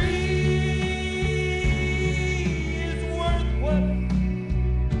free is worth what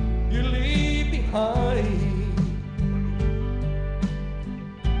you leave behind.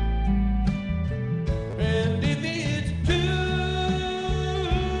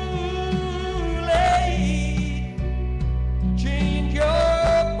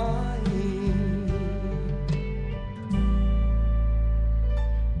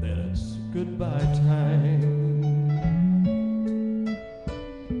 then it's goodbye time.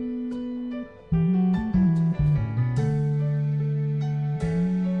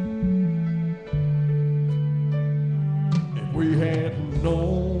 If we had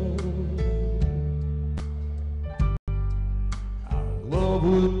known our love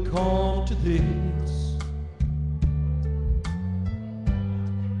would come to this,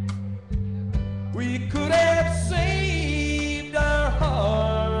 we could have saved our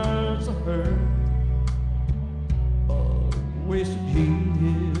hearts a hurt of wasted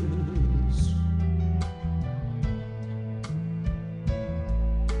years.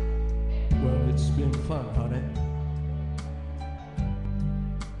 Well, it's been fun, honey.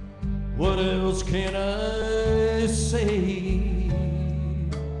 What else can I say?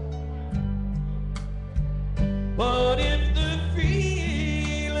 But if the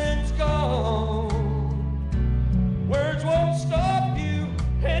feeling's gone, words won't stop you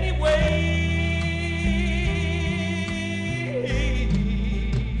anyway.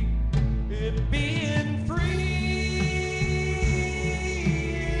 If being free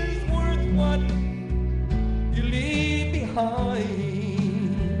is worth what you leave behind,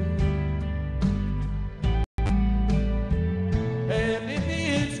 and if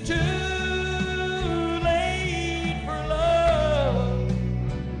it's too late for love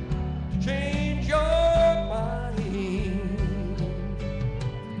to change your mind,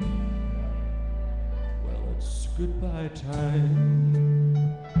 well, it's goodbye time.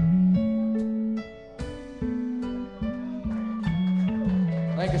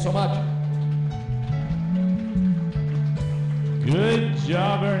 Thank you so much. Good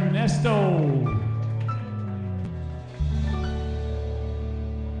job, Ernesto.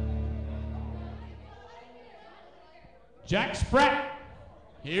 Jack Spratt,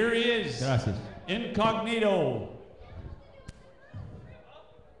 here he is. Gracias. Incognito.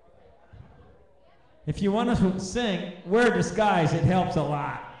 If you want to sing, wear a disguise. It helps a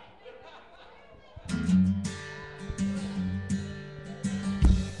lot.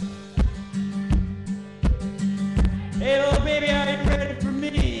 Hey, little baby, are you ready for me?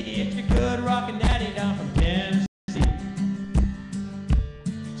 It's your good rockin' daddy down from Tennessee.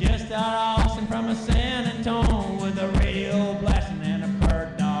 Just out of Austin from a San Antonio with a radio blasting and a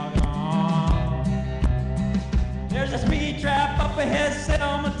bird dog on. There's a speed trap up ahead,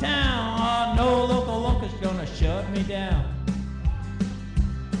 Selma town. Oh, no local locust gonna shut me down.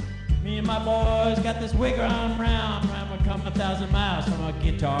 Me and my boys got this wigger on round. We're coming 1,000 miles from a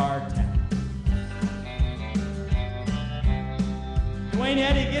guitar town. Dwayne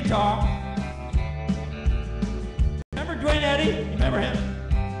Eddy guitar. Remember Dwayne Eddy? You remember him?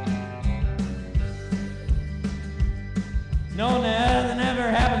 No, nothing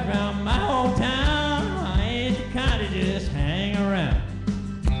ever happens around my hometown. I ain't the kind to just hang around.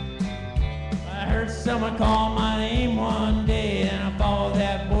 I heard someone call my name one day, and I followed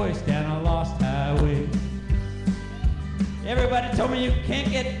that voice down a lost highway. Everybody told me you can't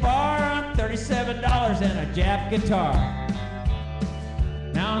get far on $37 and a Jap guitar.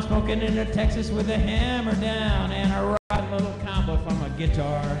 Now I'm smoking into Texas with a hammer down and a rotten little combo from a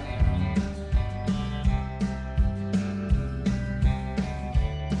guitar.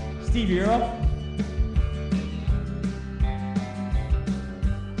 Steve, you're up.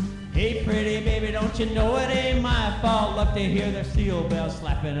 Hey, pretty baby, don't you know it ain't my fault? Love to hear the steel bells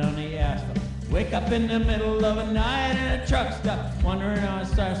slapping on the asphalt. Wake up in the middle of a night and a truck stop, wondering how I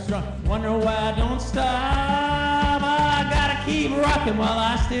start strong, wonder why I don't stop. I gotta keep rocking while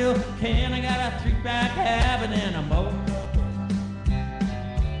I still can. I got a three-back habit and a motor.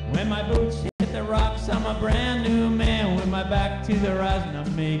 When my boots hit the rocks, I'm a brand new man. With my back to the horizon, I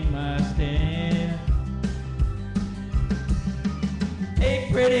make my stand. Hey,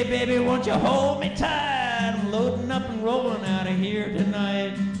 pretty baby, won't you hold me tight? I'm loading up and rolling out of here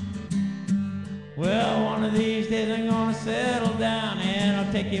tonight. Well, one of these days I'm gonna settle down and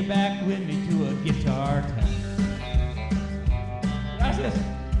I'll take you back with me to a guitar town. Gracias.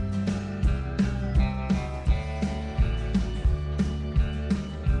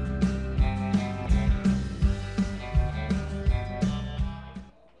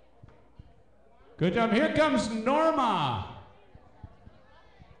 Good job. Here comes Norma.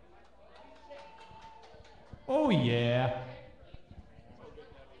 Oh, yeah.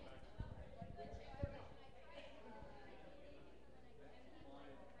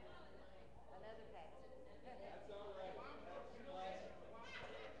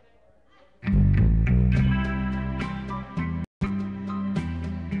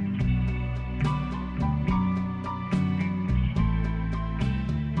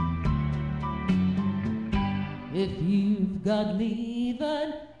 If you've got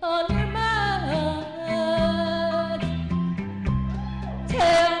leaving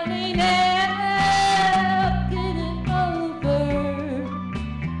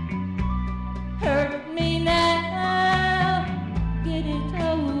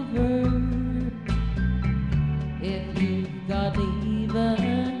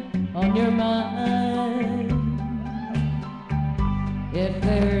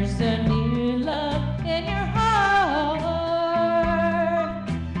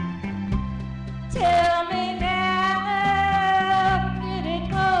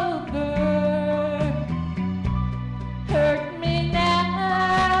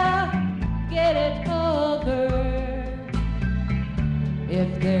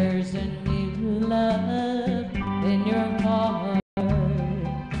If there's a new love in your heart,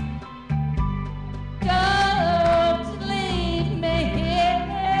 don't leave me here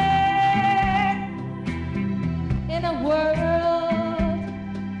in a world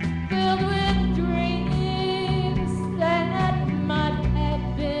filled with dreams that might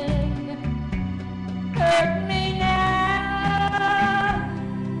have been. Hurt me now,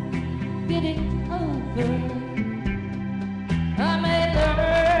 get it over. I may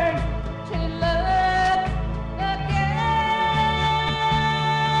learn to love again.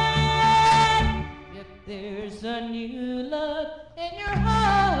 If there's a new love in your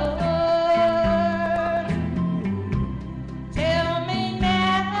heart, tell me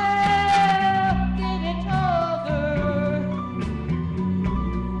now, get it over.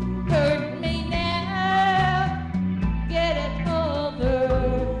 Hurt me now, get it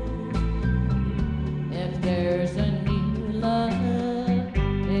over. If there's a new love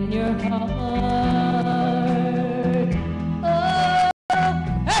in your heart, oh,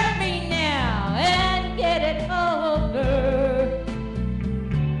 hurt me now and get it over.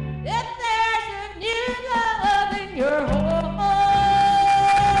 If there's a new love in your heart.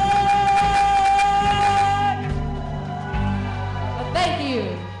 Well, thank you.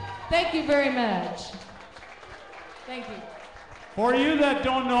 Thank you very much. Thank you. For you that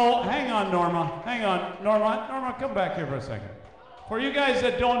don't know, hang on, Norma. Hang on, Norma. Norma, come back here for a second. For you guys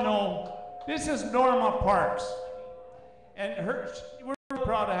that don't know, this is Norma Parks. And we're real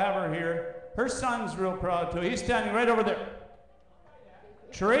proud to have her here. Her son's real proud too. He's standing right over there.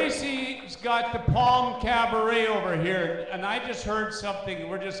 Tracy's got the Palm Cabaret over here, and I just heard something.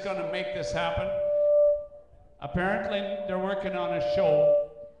 We're just going to make this happen. Apparently, they're working on a show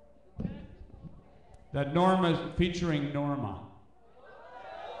that Norma's featuring Norma.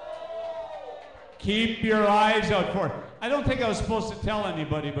 Keep your eyes out for it. I don't think I was supposed to tell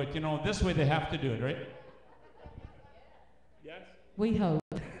anybody, but you know, this way they have to do it, right? Yes? We hope.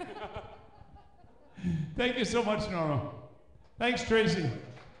 Thank you so much, Norma. Thanks, Tracy.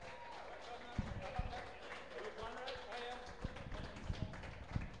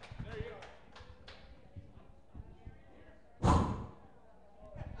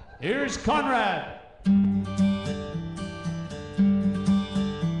 Here's Conrad.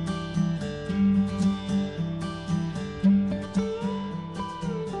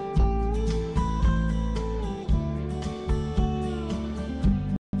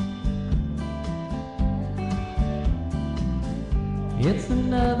 It's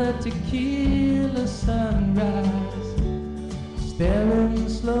another tequila sunrise, staring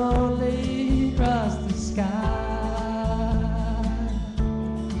slowly across the sky.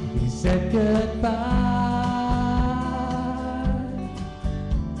 He said goodbye.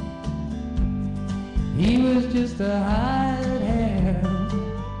 He was just a hired hand,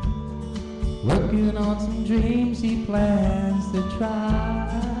 working on some dreams he plans to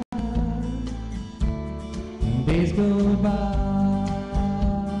try. And days go by.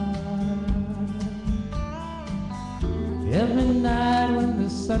 Every night when the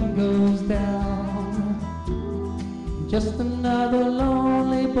sun goes down, just another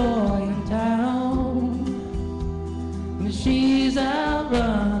lonely boy in town, and she's out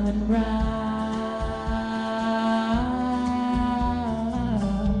running round.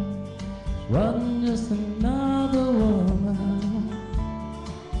 Wasn't just another woman,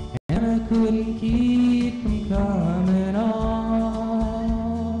 and I couldn't keep from coming on.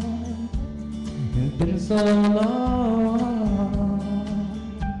 It's been so long.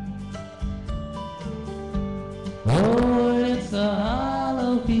 Oh, it's a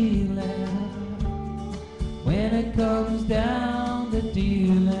hollow feeling when it comes down to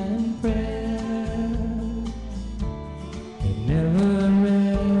dealing prayers. It never ends.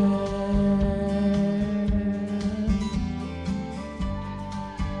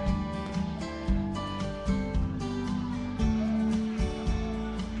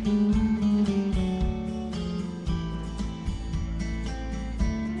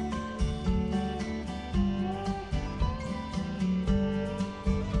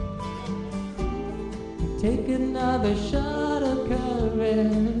 Take another shot of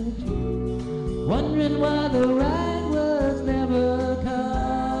courage, wondering why the right words never come.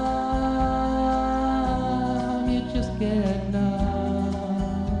 You just get numb.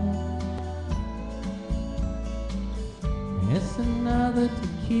 It's another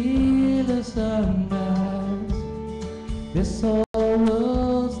tequila sunrise. This whole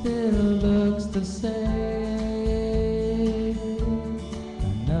world still looks the same.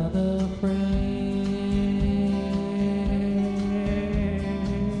 Another phrase.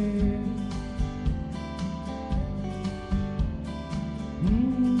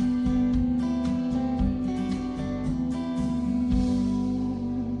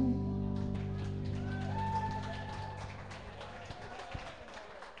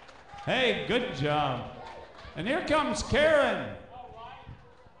 Hey, good job. And here comes Karen.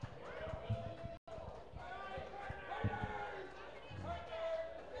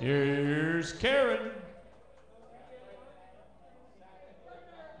 Here's Karen.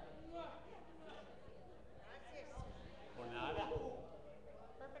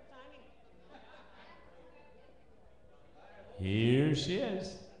 Here she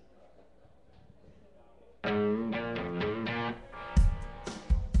is.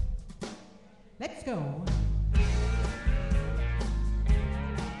 Let's go.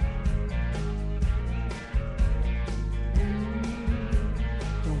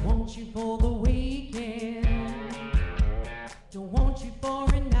 Don't want you for the weekend. Don't want you for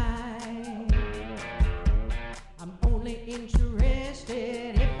a night. I'm only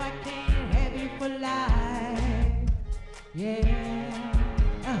interested if I can have you for life. Yeah.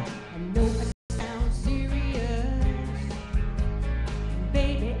 I know I sound serious.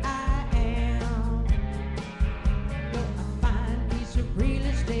 Baby, I am. You're a fine piece of real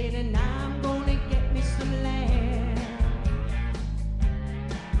estate, and I'm gonna get me some land.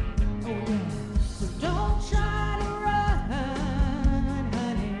 Oh yeah. So don't try to run,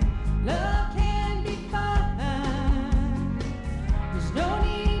 honey. Love can be fun. There's no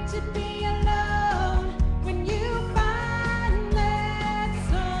need to be alone when you find that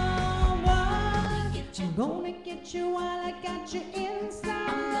someone. I'm gonna get you while I got you inside.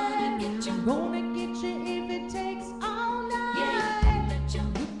 I'm gonna get you if it takes all night. You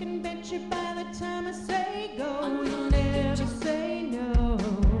can bet you by the time I say go, you'll never say no.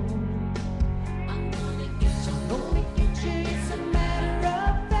 I'm gonna get you, it's a matter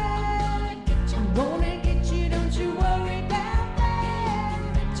of fact. I'm gonna get you, don't you worry about that.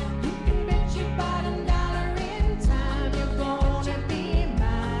 You can bet your bottom dollar in time you're gonna be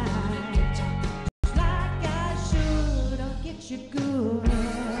mine. Just like I should, I'll get you good.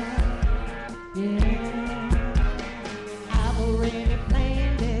 Yeah, I've already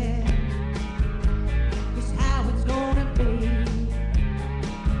planned it. It's how it's gonna be.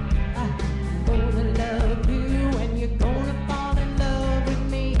 I'm gonna love you and you're gonna fall in love with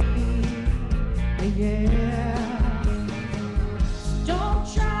me. Yeah. Don't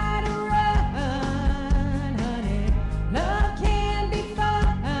try to run, honey. Love can be fun.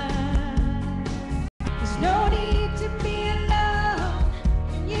 There's no need to be alone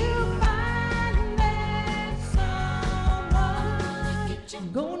when you find that someone. I'm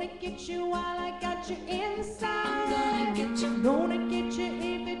gonna get you while I got you inside. I'm gonna get you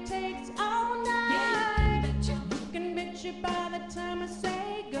if it takes all night. You can bet you by the time I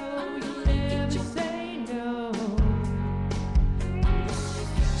say go, you'll never say no.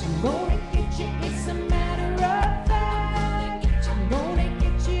 I'm gonna get you, it's a matter of fact. I'm gonna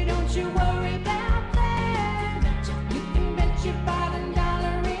get you, don't you worry about that. You can bet your bottom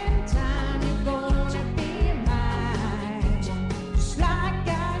dollar in time you're gonna be mine. Just like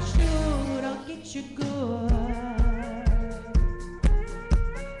I should, I'll get you good.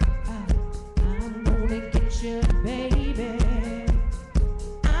 I'm gonna get you, baby.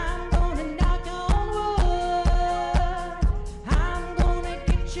 I'm gonna knock on wood. I'm gonna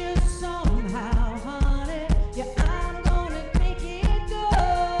get you somehow, honey. Yeah, I'm gonna make it good.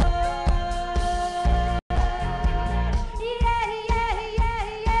 Yeah, yeah, yeah,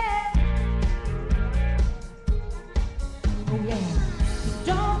 yeah. Oh yeah. So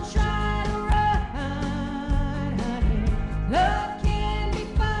don't try to run, honey. Love can be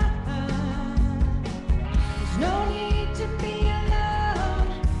fun. There's no need to be alone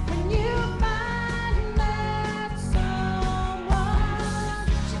when you find that someone.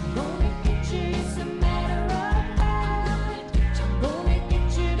 I'm gonna get you, it's a matter of fact. I'm gonna get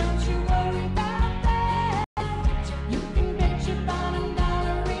you, don't you worry about that. You can bet your bottom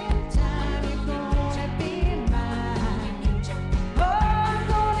dollar in time you're gonna be mine. Oh, I'm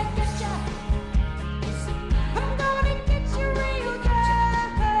gonna get you. I'm gonna get you real good.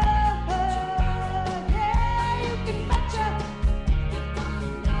 Yeah, you can betcha.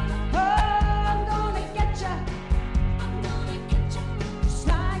 Oh, I'm gonna get you. Just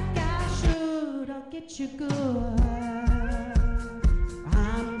like I should, I'll get you good.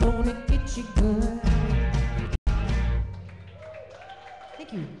 I'm gonna get you good.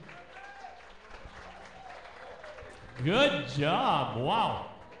 Thank you. Good job. Wow.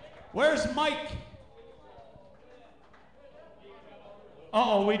 Where's Mike?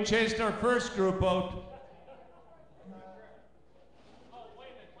 Uh-oh, we chased our first group out.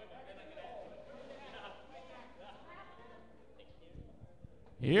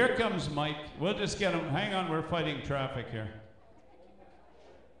 Here comes Mike. We'll just get him. Hang on, we're fighting traffic here.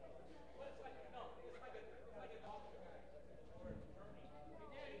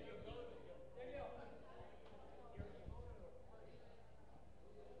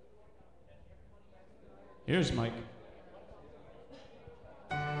 Here's Mike.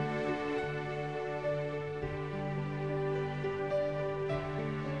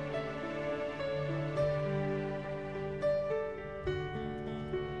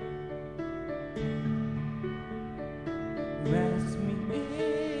 Ask me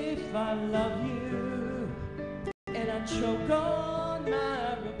if I love you, and I choke on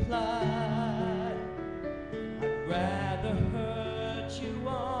my reply. I'd rather hurt you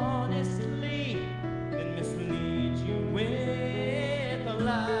honestly than mislead you with a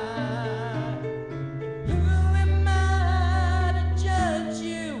lie. Who am I to judge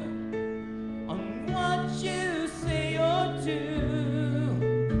you on what you say or do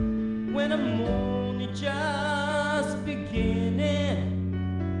when I'm only just beginning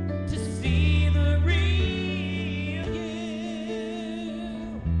to see the real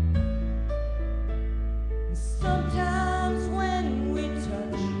you? Sometimes when we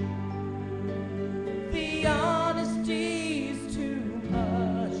touch, the honesty's too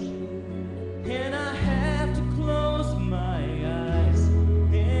much, and I have to close my eyes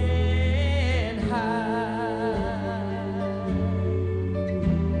and hide.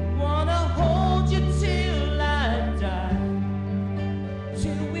 Wanna hold you till I die,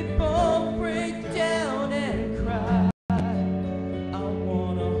 till we both break down and cry. I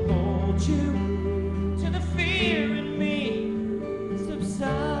wanna hold you till the fear in me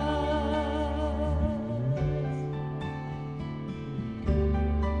subsides.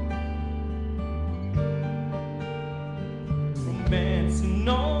 Romance and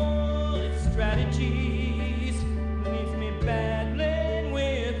all its strategies leaves me battling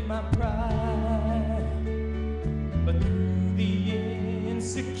with my pride. But through the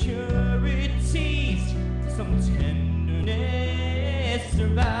insecurities, some tenderness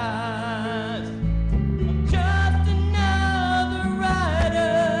survives. I'm just another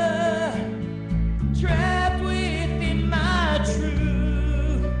rider, trapped within my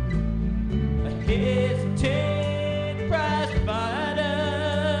truth, a hesitant prize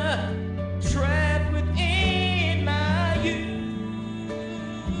fighter, trapped within my youth.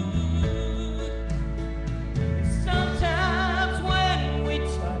 Sometimes when we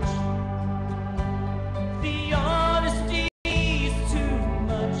touch, the honesty's too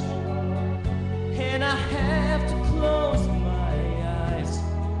much, and I have to close my eyes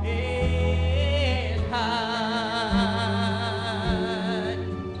and hide.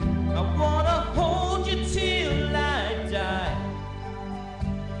 I wanna hold you till I die,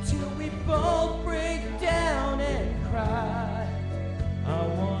 till we both break down and cry. I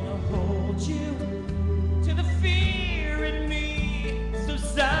wanna hold you till the fear in me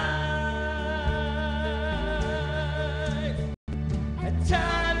subsides. At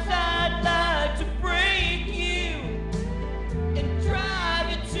times I'd like to break you and drive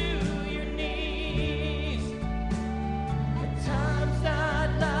you to your knees. At times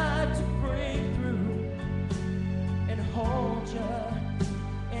I'd like to break through and hold you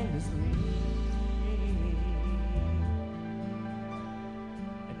endlessly.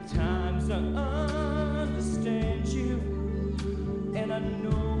 At times I understand you, and I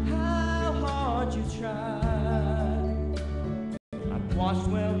know how hard you try. I've watched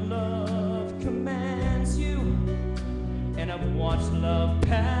where love commands you, and I've watched love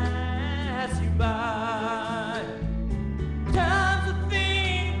pass you by. Times I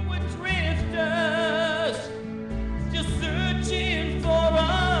think we're drifters, just searching for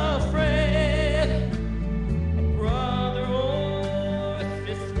a friend, a brother or a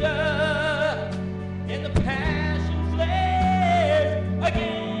sister, and the passion flares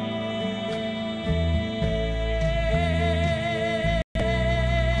again.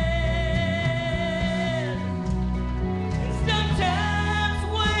 And sometimes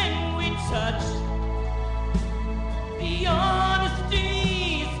when we touch,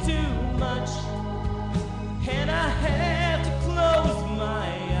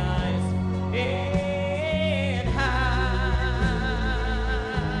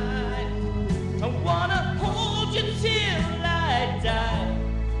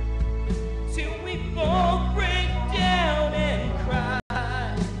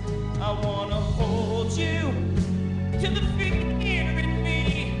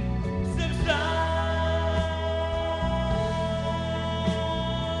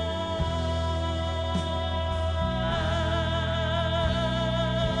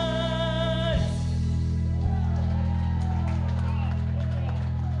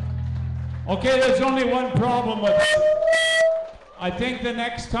 Okay, there's only one problem with it. I think the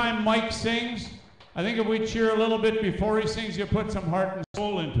next time Mike sings, I think if we cheer a little bit before he sings, you put some heart and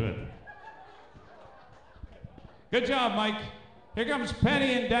soul into it. Good job, Mike. Here comes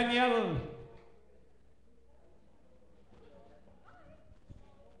Penny and Danielle.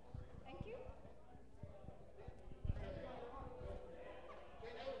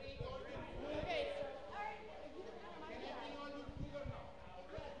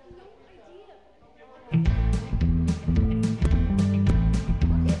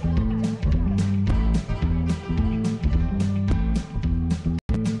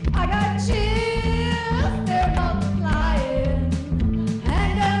 I got chills, they're multiplying,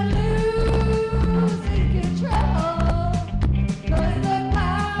 and I'm losing control. 'Cause the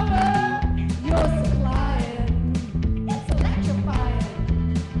power you're supplying, it's electrifying.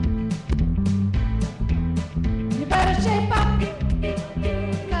 You better shape up,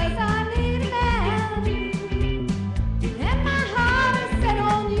 'cause I need a man, and my heart is set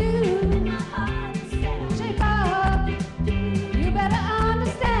on you. Shape up. You better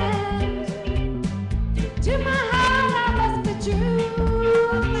understand. To my heart, I must be true.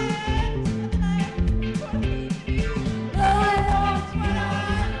 Oh, I want what I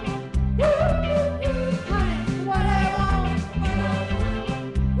want. Honey, what I want.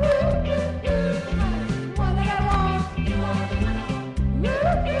 Honey, what I want.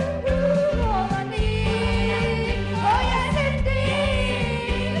 All I need. Oh, yes, indeed.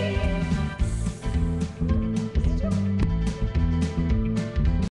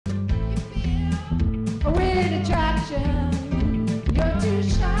 A weird attraction, you're too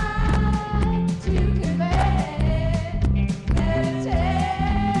shy to convey.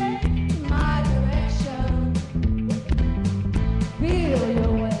 Meditate my direction, feel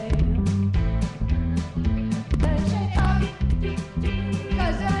your way. Better shake up,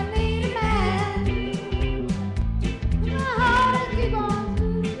 'cause I need a man. My heart will keep on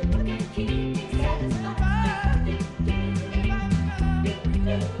satisfied.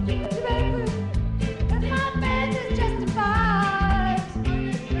 You better move. Cause my faith is justified.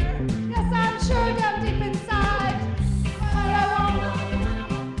 Yes, I'm sure down deep inside. What I want.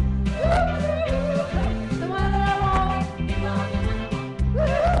 The one that I want. The one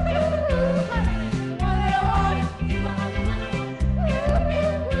that I want.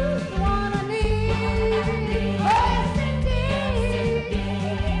 The one I need. Oh, yes, indeed.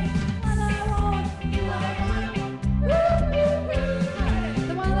 The one I want. The one I want.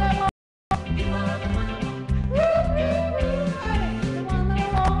 The one that I want.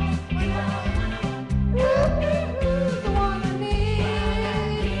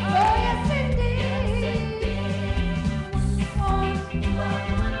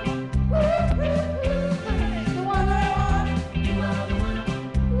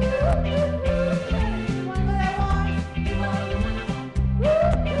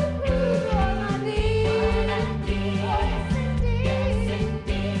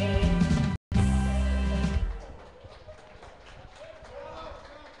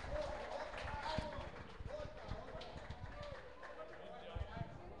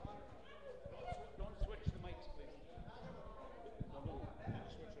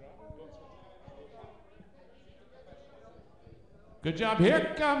 Good job.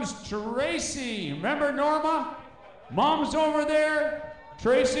 Here comes Tracy. Remember Norma? Mom's over there.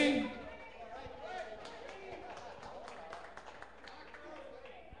 Tracy.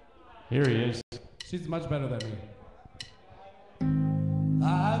 Here he is. She's much better than me.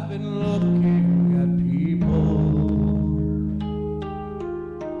 I've been looking at people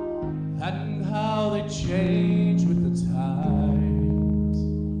and how they change with the times.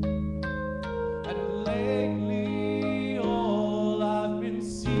 And lately, all I've been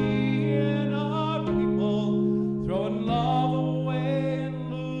seeing are people throwing love away and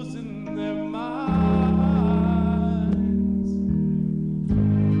losing their minds.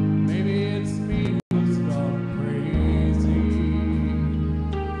 Maybe it's me who's gone crazy,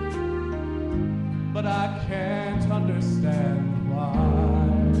 but I can't understand why.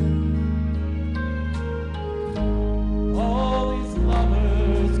 All these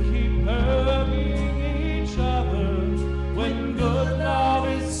lovers keep hurting each other when good love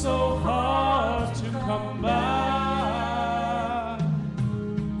is so hard to come by.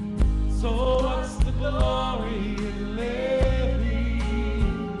 So what's the glory in living?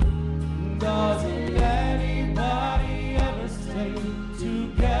 Doesn't anybody ever stay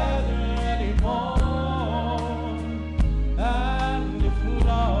together anymore?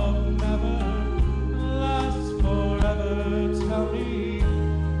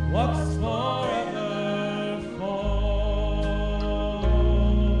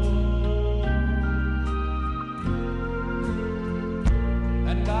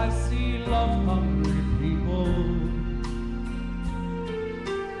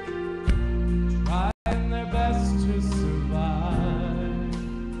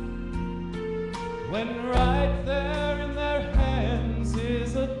 when right there in their hands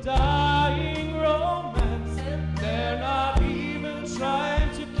is a dying romance, and they're not even trying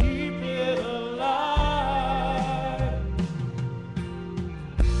to keep it alive.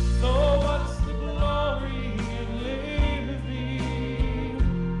 So what's the glory in living?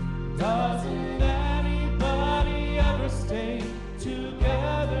 Doesn't anybody ever stay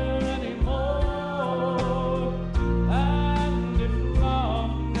together anymore? And if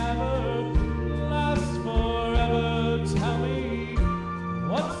love never lasts forever, tell me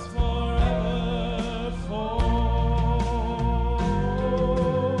what's forever for?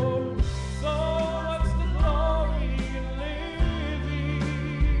 So what's the glory in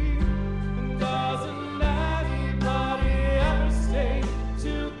living? And doesn't anybody ever stay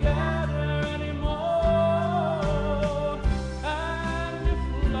together anymore? And if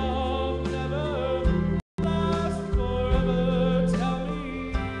love never lasts forever, tell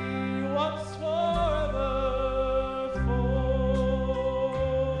me what's forever for?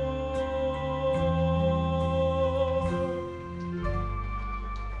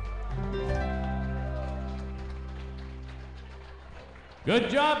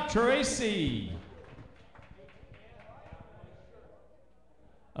 Good job, Tracy.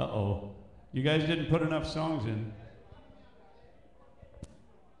 Uh-oh. You guys didn't put enough songs in.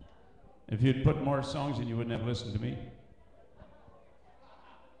 If you'd put more songs in, you wouldn't have listened to me.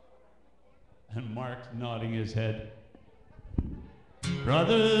 And Mark's nodding his head.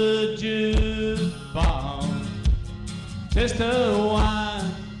 Brother jukebox, sister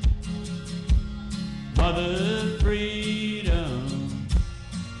wine, mother freedom,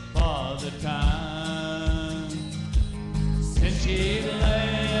 father time. Since she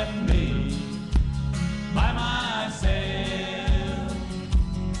left me by myself,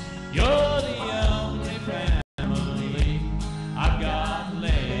 you're the only family I've got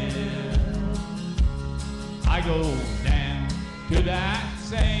left. I go down to that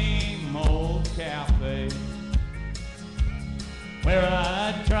same old cafe where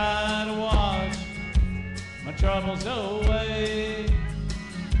I try to wash my troubles away.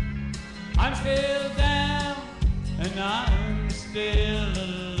 I'm still down and I'm still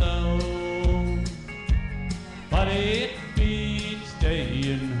alone, but it beats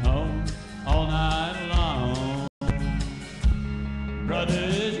staying home all night long.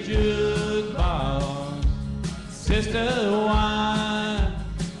 Brothers jukebox, sister wine,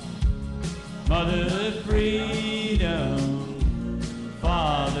 mother freedom,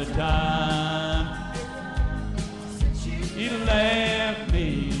 father time. He left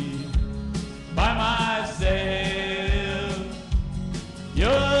me by myself. You're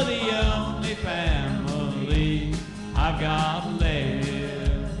the only family I've got left.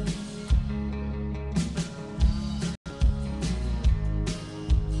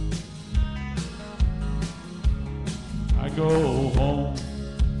 I go home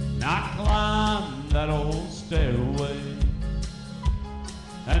and I climb that old stairway,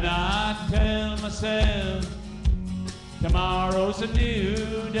 and I tell myself tomorrow's a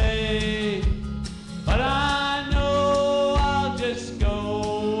new day. But I know I'll just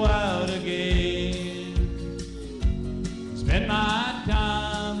go out again, spend my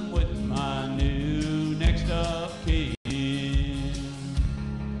time with my new next of kin.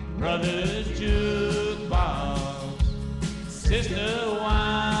 Brothers jukebox, sister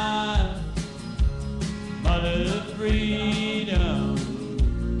wine, mother freedom,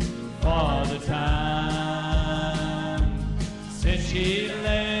 father time. Since she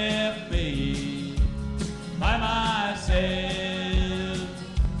left me by myself,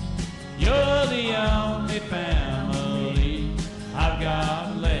 you're the only family I've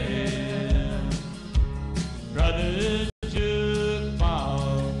got left. Brothers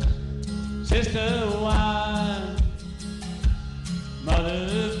jukebox, sister wine,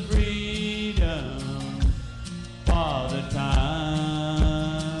 mother freedom, father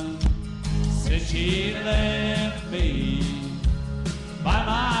time. Since she left me by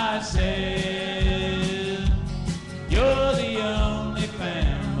myself, you're the only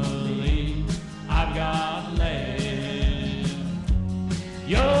family I've got left.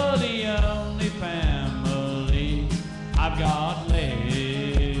 You're the only family I've got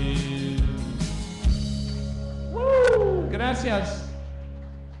left. Woo! Gracias.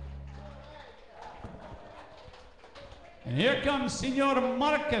 And here comes Senor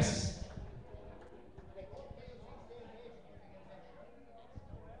Marcus.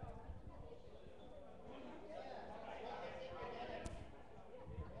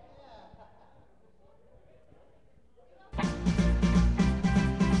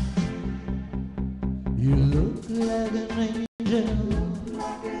 You look like an angel,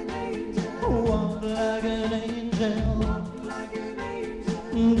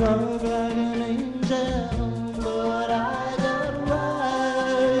 talk like an angel, but I got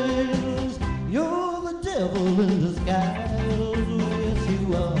wise. You're the devil in disguise. Yes, you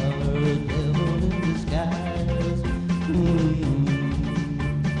are a devil in disguise.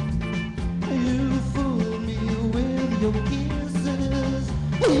 You fooled me with your kisses.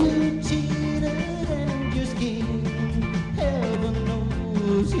 You cheated and you schemed. Heaven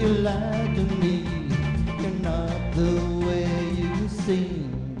knows you lied to me. You're not the way you seemed.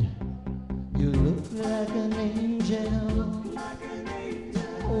 You look like an angel.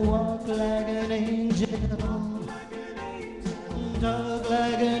 Walk like an angel. Talk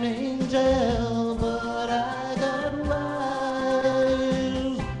like an angel, but I got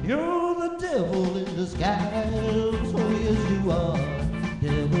wise. You're the devil in disguise. Oh yes you are,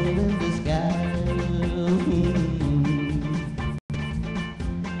 devil in disguise.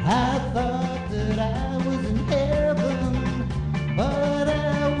 I thought that I was in heaven, but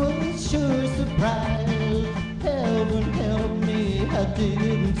I was sure surprised. Heaven help me, I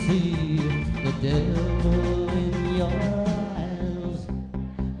didn't see the devil in your eyes.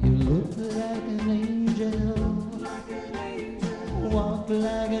 You look like an angel, walk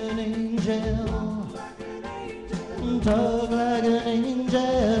like an angel, talk like an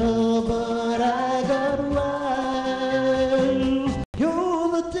angel, but I got wise. You're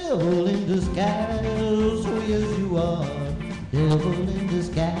the devil in disguise. Oh yes you are, devil in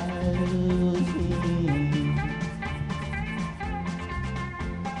disguise.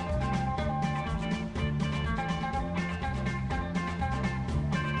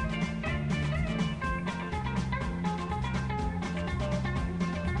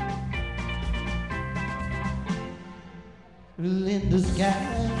 In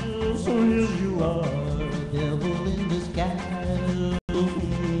disguise, oh yes you are, devil in disguise.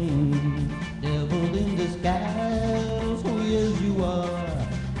 Devil in disguise, oh yes you are,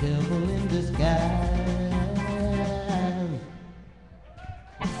 devil in disguise.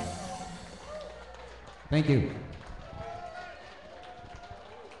 Thank you.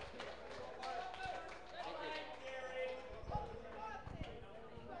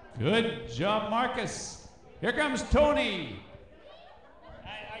 Good job, Marcus. Here comes Tony.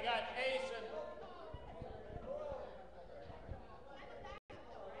 I got Ace and...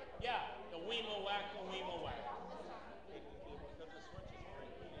 Yeah, the Weemo Whack, the Weemo Whack.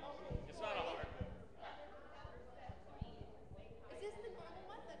 It's not a hard one. Is this the normal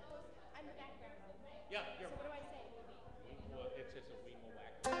one that goes, I'm the background? Yeah, So what do I say? Well, it's just a Weemo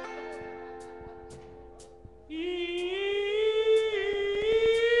Whack.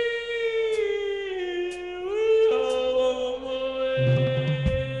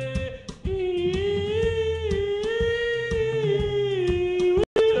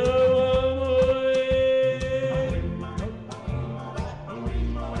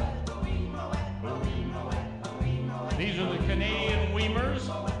 These are the Canadian Weemers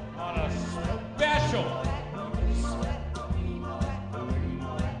on a special.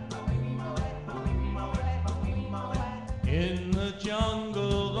 In the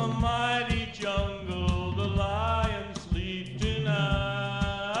jungle, the mighty jungle, the lion sleep tonight.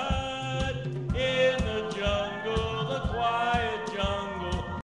 In the jungle, the quiet jungle,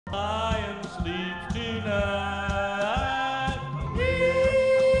 the lion sleep tonight.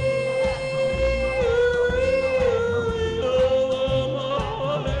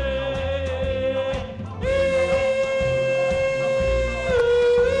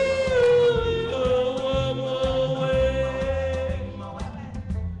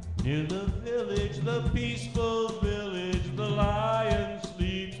 Near the village, the peaceful village, the lion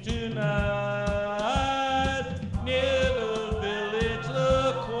sleeps tonight. Near the village,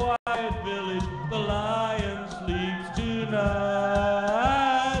 the quiet village, the lion sleeps tonight.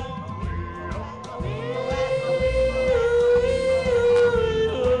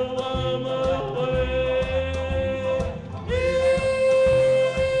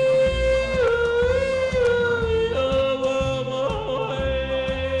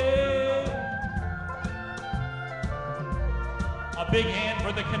 A big hand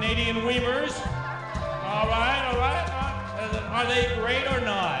for the Canadian Weemers. All right, all right. Are they great or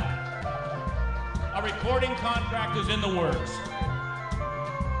not? A recording contract is in the works.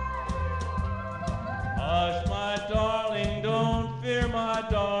 Hush, my darling, don't fear, my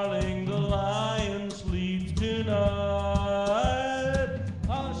darling, the lion sleeps tonight.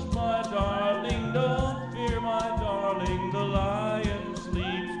 Hush, my darling, don't fear, my darling, the lion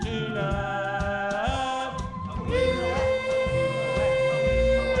sleeps tonight.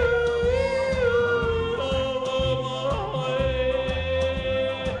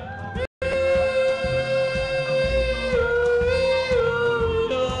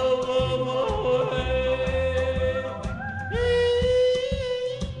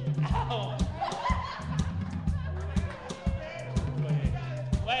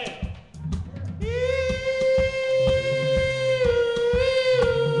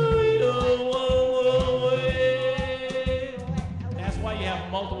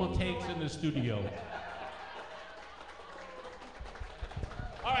 studio.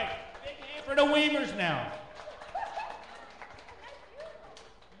 All right, big hand for the Weavers now.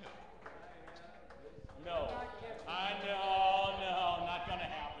 No, no, not gonna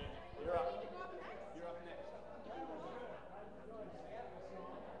happen. You're up. You're up next.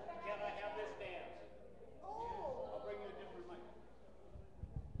 Can I have this dance? I'll bring you a different mic.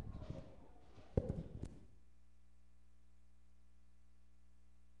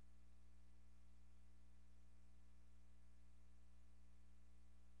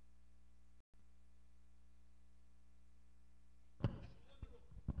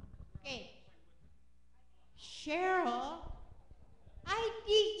 Okay. Cheryl, I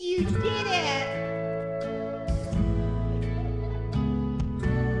think you did it.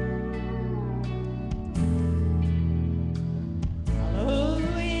 I'll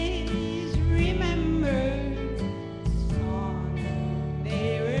always remember the song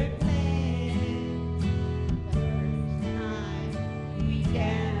they were playing the first time we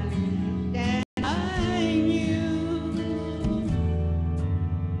danced, and I knew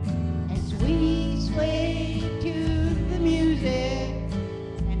as we swayed to the music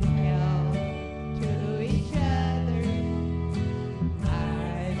and held to each other,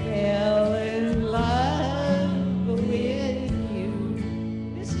 I fell in love with you.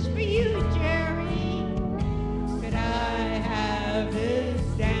 This is for you, Jerry. Could I have this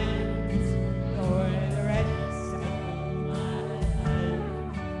dance for the rest of my life?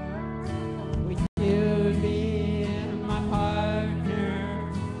 Would you be my partner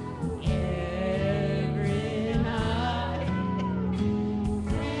every night?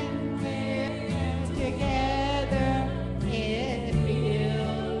 When we're together, it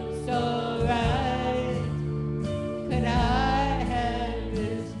feels so right. Could I have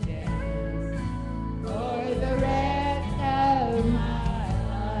this dance for the rest of my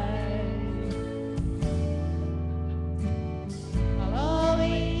life? I'll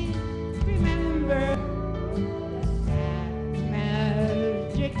always remember that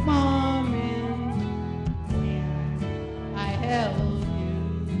magic moment when I held you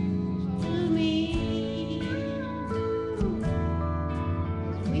to me.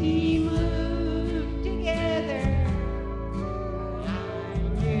 As we moved together, I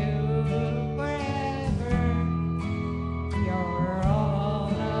knew forever you're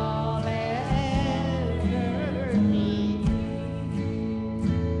all I'll ever need.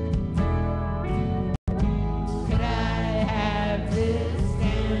 Could I have this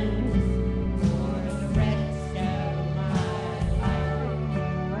dance for the rest of my life?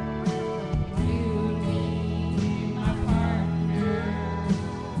 Would you be my partner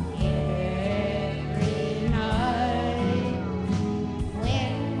every night?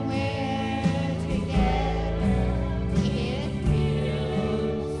 When we're together, it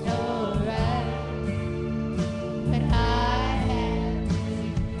feels so right. But I have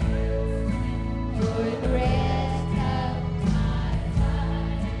for the rest of my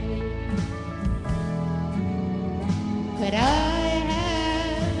life. Could I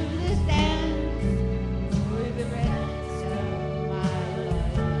have this dance for the rest of my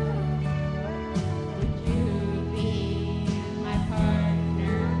life? Would you be my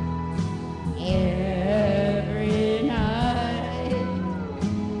partner every night?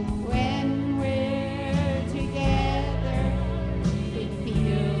 When we're together, it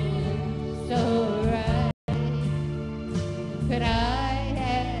feels so right. Could I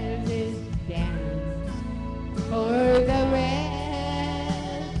have this dance for the rest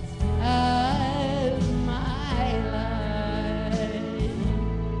of my life?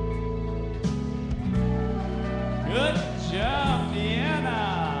 Good job, Deanna.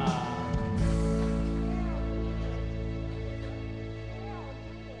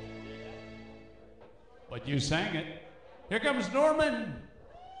 But you sang it. Here comes Norman.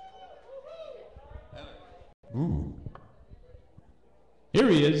 Ooh. Here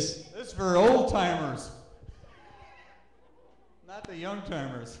he is. This is for old timers. Not the young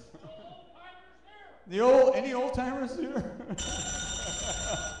timers. Any old timers here?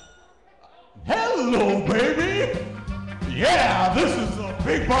 Hello, baby. Yeah, this is the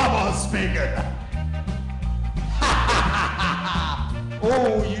Big Mama speaking.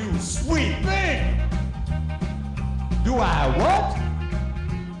 Oh, you sweet thing. Do I what?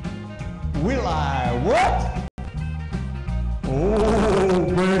 Will I what? Oh,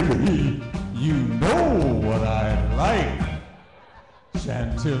 baby, you know what I like.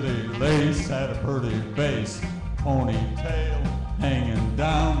 Chantilly lace had a pretty face, ponytail hanging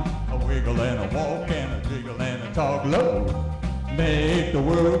down, a wiggle and a walk and a jiggle and a talk low. Make the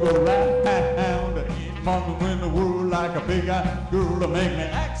world go round in Mama in the world like a big-eyed girl to make me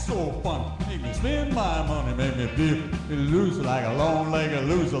act so fun. Make me spend my money, make me feel loose like a long-legged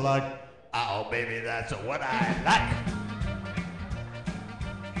loser like, oh, baby, that's what I like.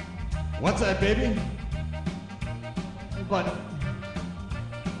 What's that, baby? But,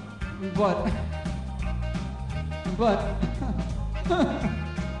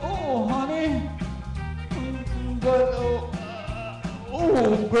 oh, honey, But,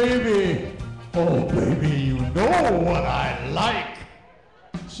 oh, baby, you know what I like.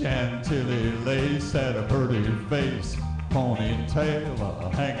 Chantilly lace had a pretty face,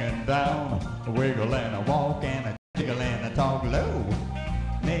 ponytail hanging down, a wiggle and a walk and a jiggle and a talk low.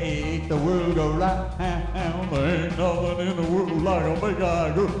 Make the world go round, there ain't nothing in the world like a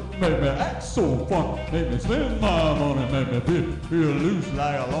big-eyed girl. Make me act so fun, make me spend my money, make me feel loose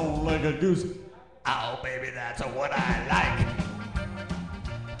like a long-legged goose. Oh, baby, that's what I like.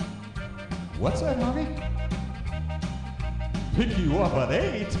 What's that, honey? Pick you up at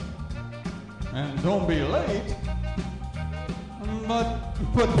 8, and don't be late.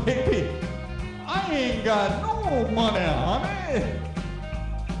 But baby, I ain't got no money, honey.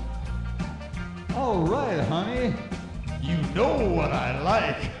 All right, honey, you know what I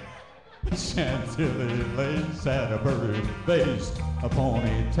like. Chantilly lace had a bird face, a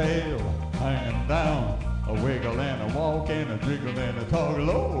ponytail hanging down, a wiggle and a walk and a jiggle and a talk.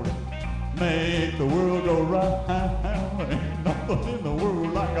 Lord, make the world go round. Ain't nothing in the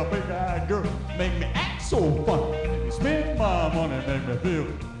world like a big-eyed girl. Make me act so fun, make me spend my money, make me feel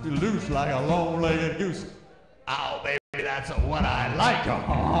loose like a long-legged goose. Oh, baby, that's what I like.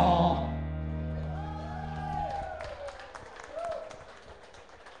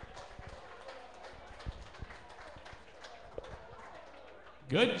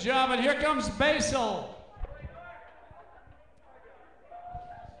 Good job, and here comes Basil.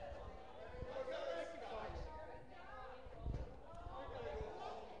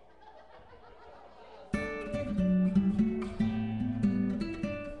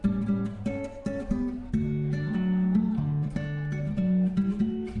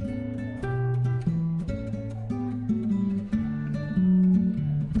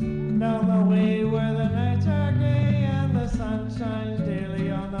 Down the way where the nights are gay and the sun shines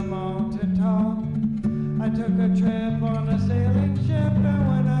daily on the mountain top, I took a trip on a sailing ship, and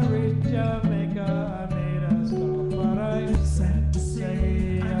when I reached Jamaica I made a stop. But I'm sad to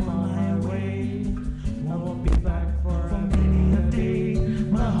say I'm on my way, I won't be back for many a day.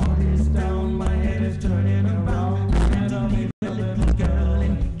 My heart is down, my head is turning around, and I'll leave a little girl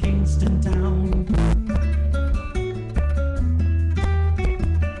in Kingston town.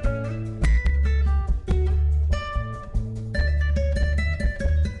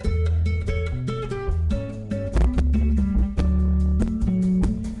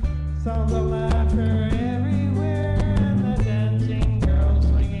 Sounds of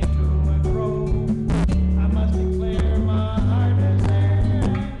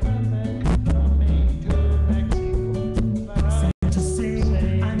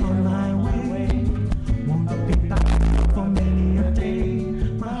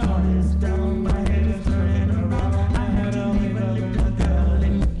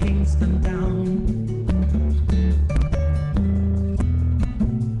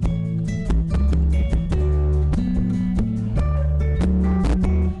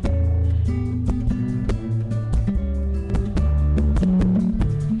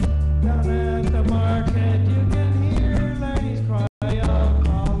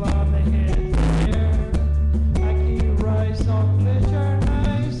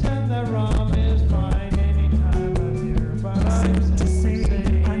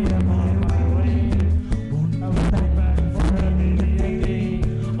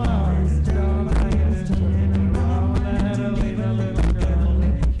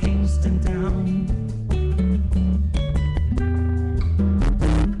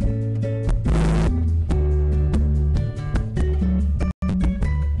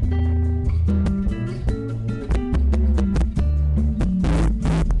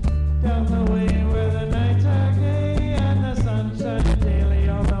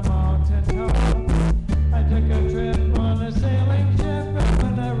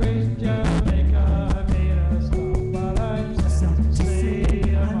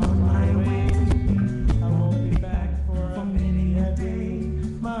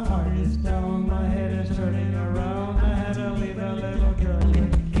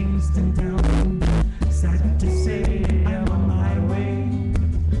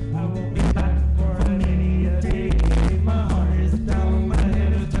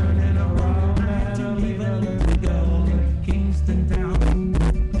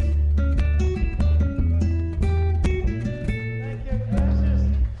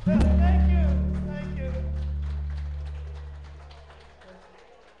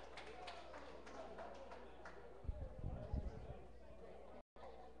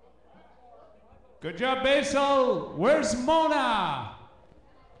Good job, Basil. Where's Mona?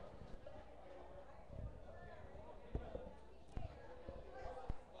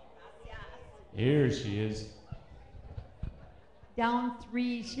 Here she is. Down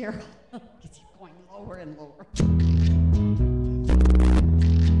 3, Cheryl. Because you're going lower and lower.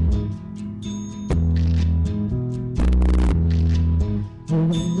 When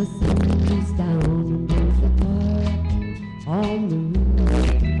the sun goes down and there's a fire on the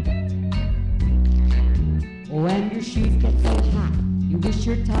roof. Oh, and your shoes get so hot, you wish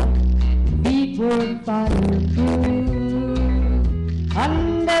your top feet were fireproof.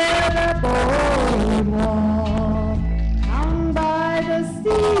 Under the boardwalk, down by the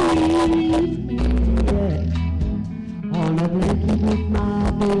sea, yeah. On a blanket with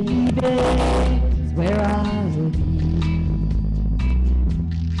my baby, is where I'll be.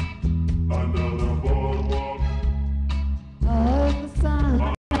 Under the boardwalk, Of the sun,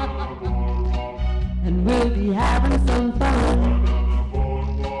 under the boardwalk, and we'll be having some fun, under the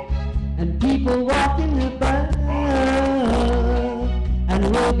boardwalk, and people walking above, and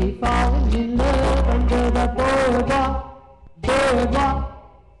we'll be falling in love under the boardwalk, boardwalk.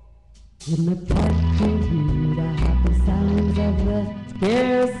 In the park you'll hear the happy sounds of the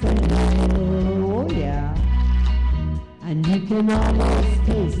scarce and low, oh yeah. And you can almost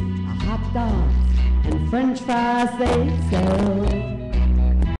taste a hot dogs and french fries they sell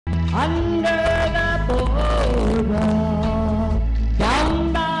under the boardwalk,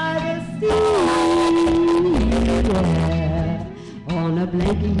 down by the sea, yeah. On a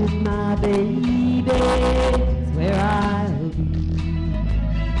blanket with my baby is where I'll be.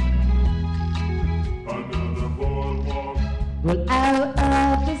 under the boardwalk, Well, out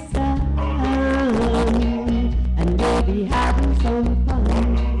of the sun, and we'll be having some fun,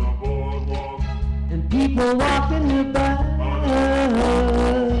 under the boardwalk, and people walking above,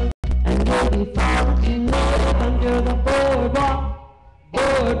 and we'll be falling in love under the boardwalk,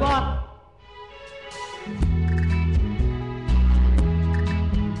 boardwalk.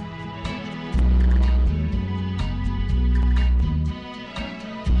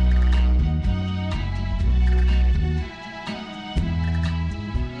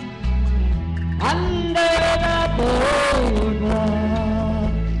 Under the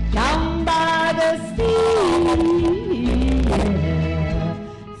boardwalk, down by the sea, yeah.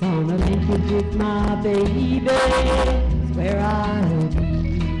 On a blanket with my baby is where I'll be.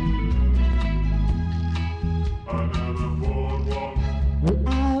 under the boardwalk, Well,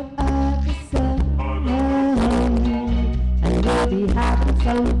 out of the sun, and we'll be having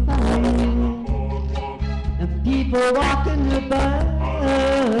some fun, boardwalk, and people walking above,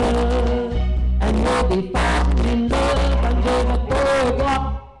 and we'll be falling in love under the boardwalk,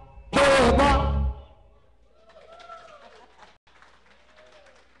 boardwalk.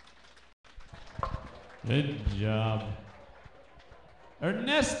 Good job.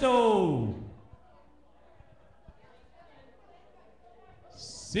 Ernesto.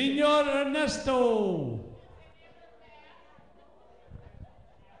 Senor Ernesto.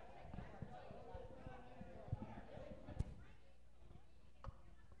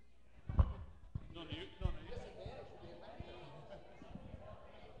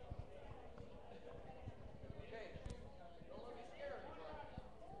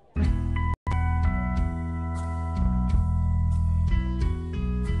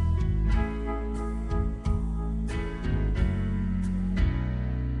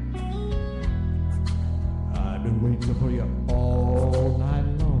 I've been waiting for you all night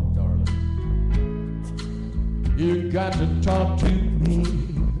long, darling. You got to talk to me.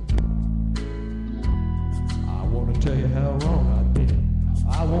 I want to tell you how wrong I've been.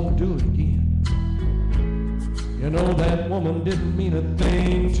 I won't do it again. You know that woman didn't mean a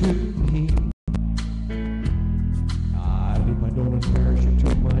thing to me. I hope I don't embarrass you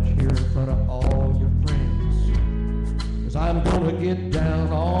too much here in front of all your friends. 'Cause I'm gonna get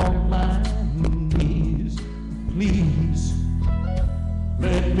down on my knees. Please,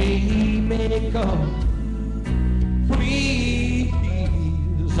 let me make up. Please,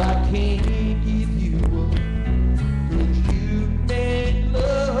 I can't give you up. 'Cause you made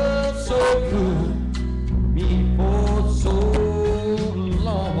love so good to me for so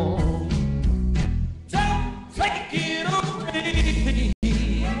long. Don't take it away.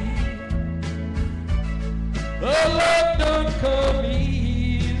 Love don't come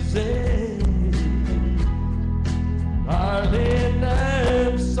easy. Darling,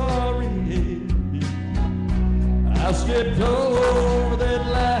 I'm sorry. I slipped over that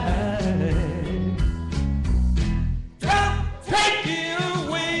line. Don't take it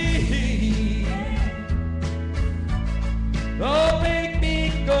away. Don't make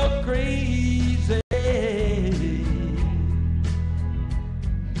me go crazy.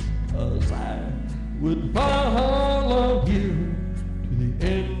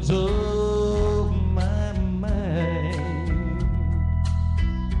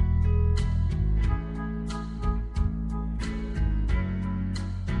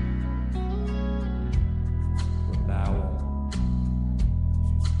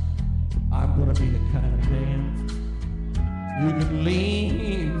 to be the kind of man you can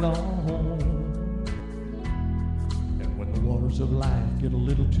lean on. And when the waters of life get a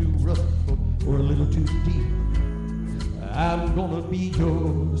little too rough or a little too deep, I'm gonna be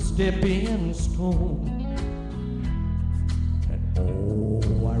your stepping stone. And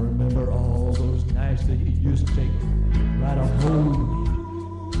oh, I remember all those nights that you used to take right on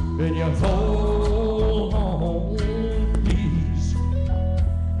hold and you hold on, please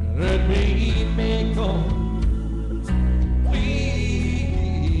let me make on.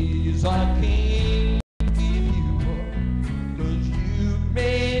 Please, I can't give you up, 'cause you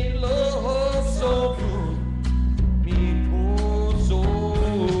made love so good me for so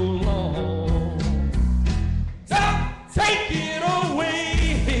long. So take it away.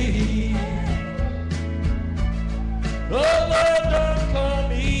 Oh, love don't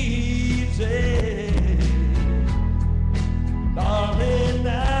come easy. Darling,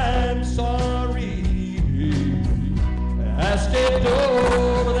 I'm sorry I stepped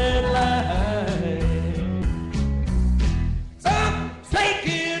over that line. So take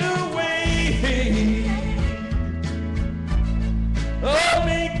it away. Oh,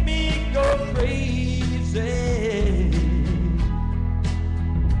 make me go crazy.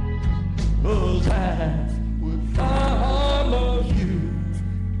 'Cause I would follow you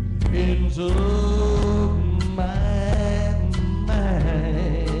to the ends of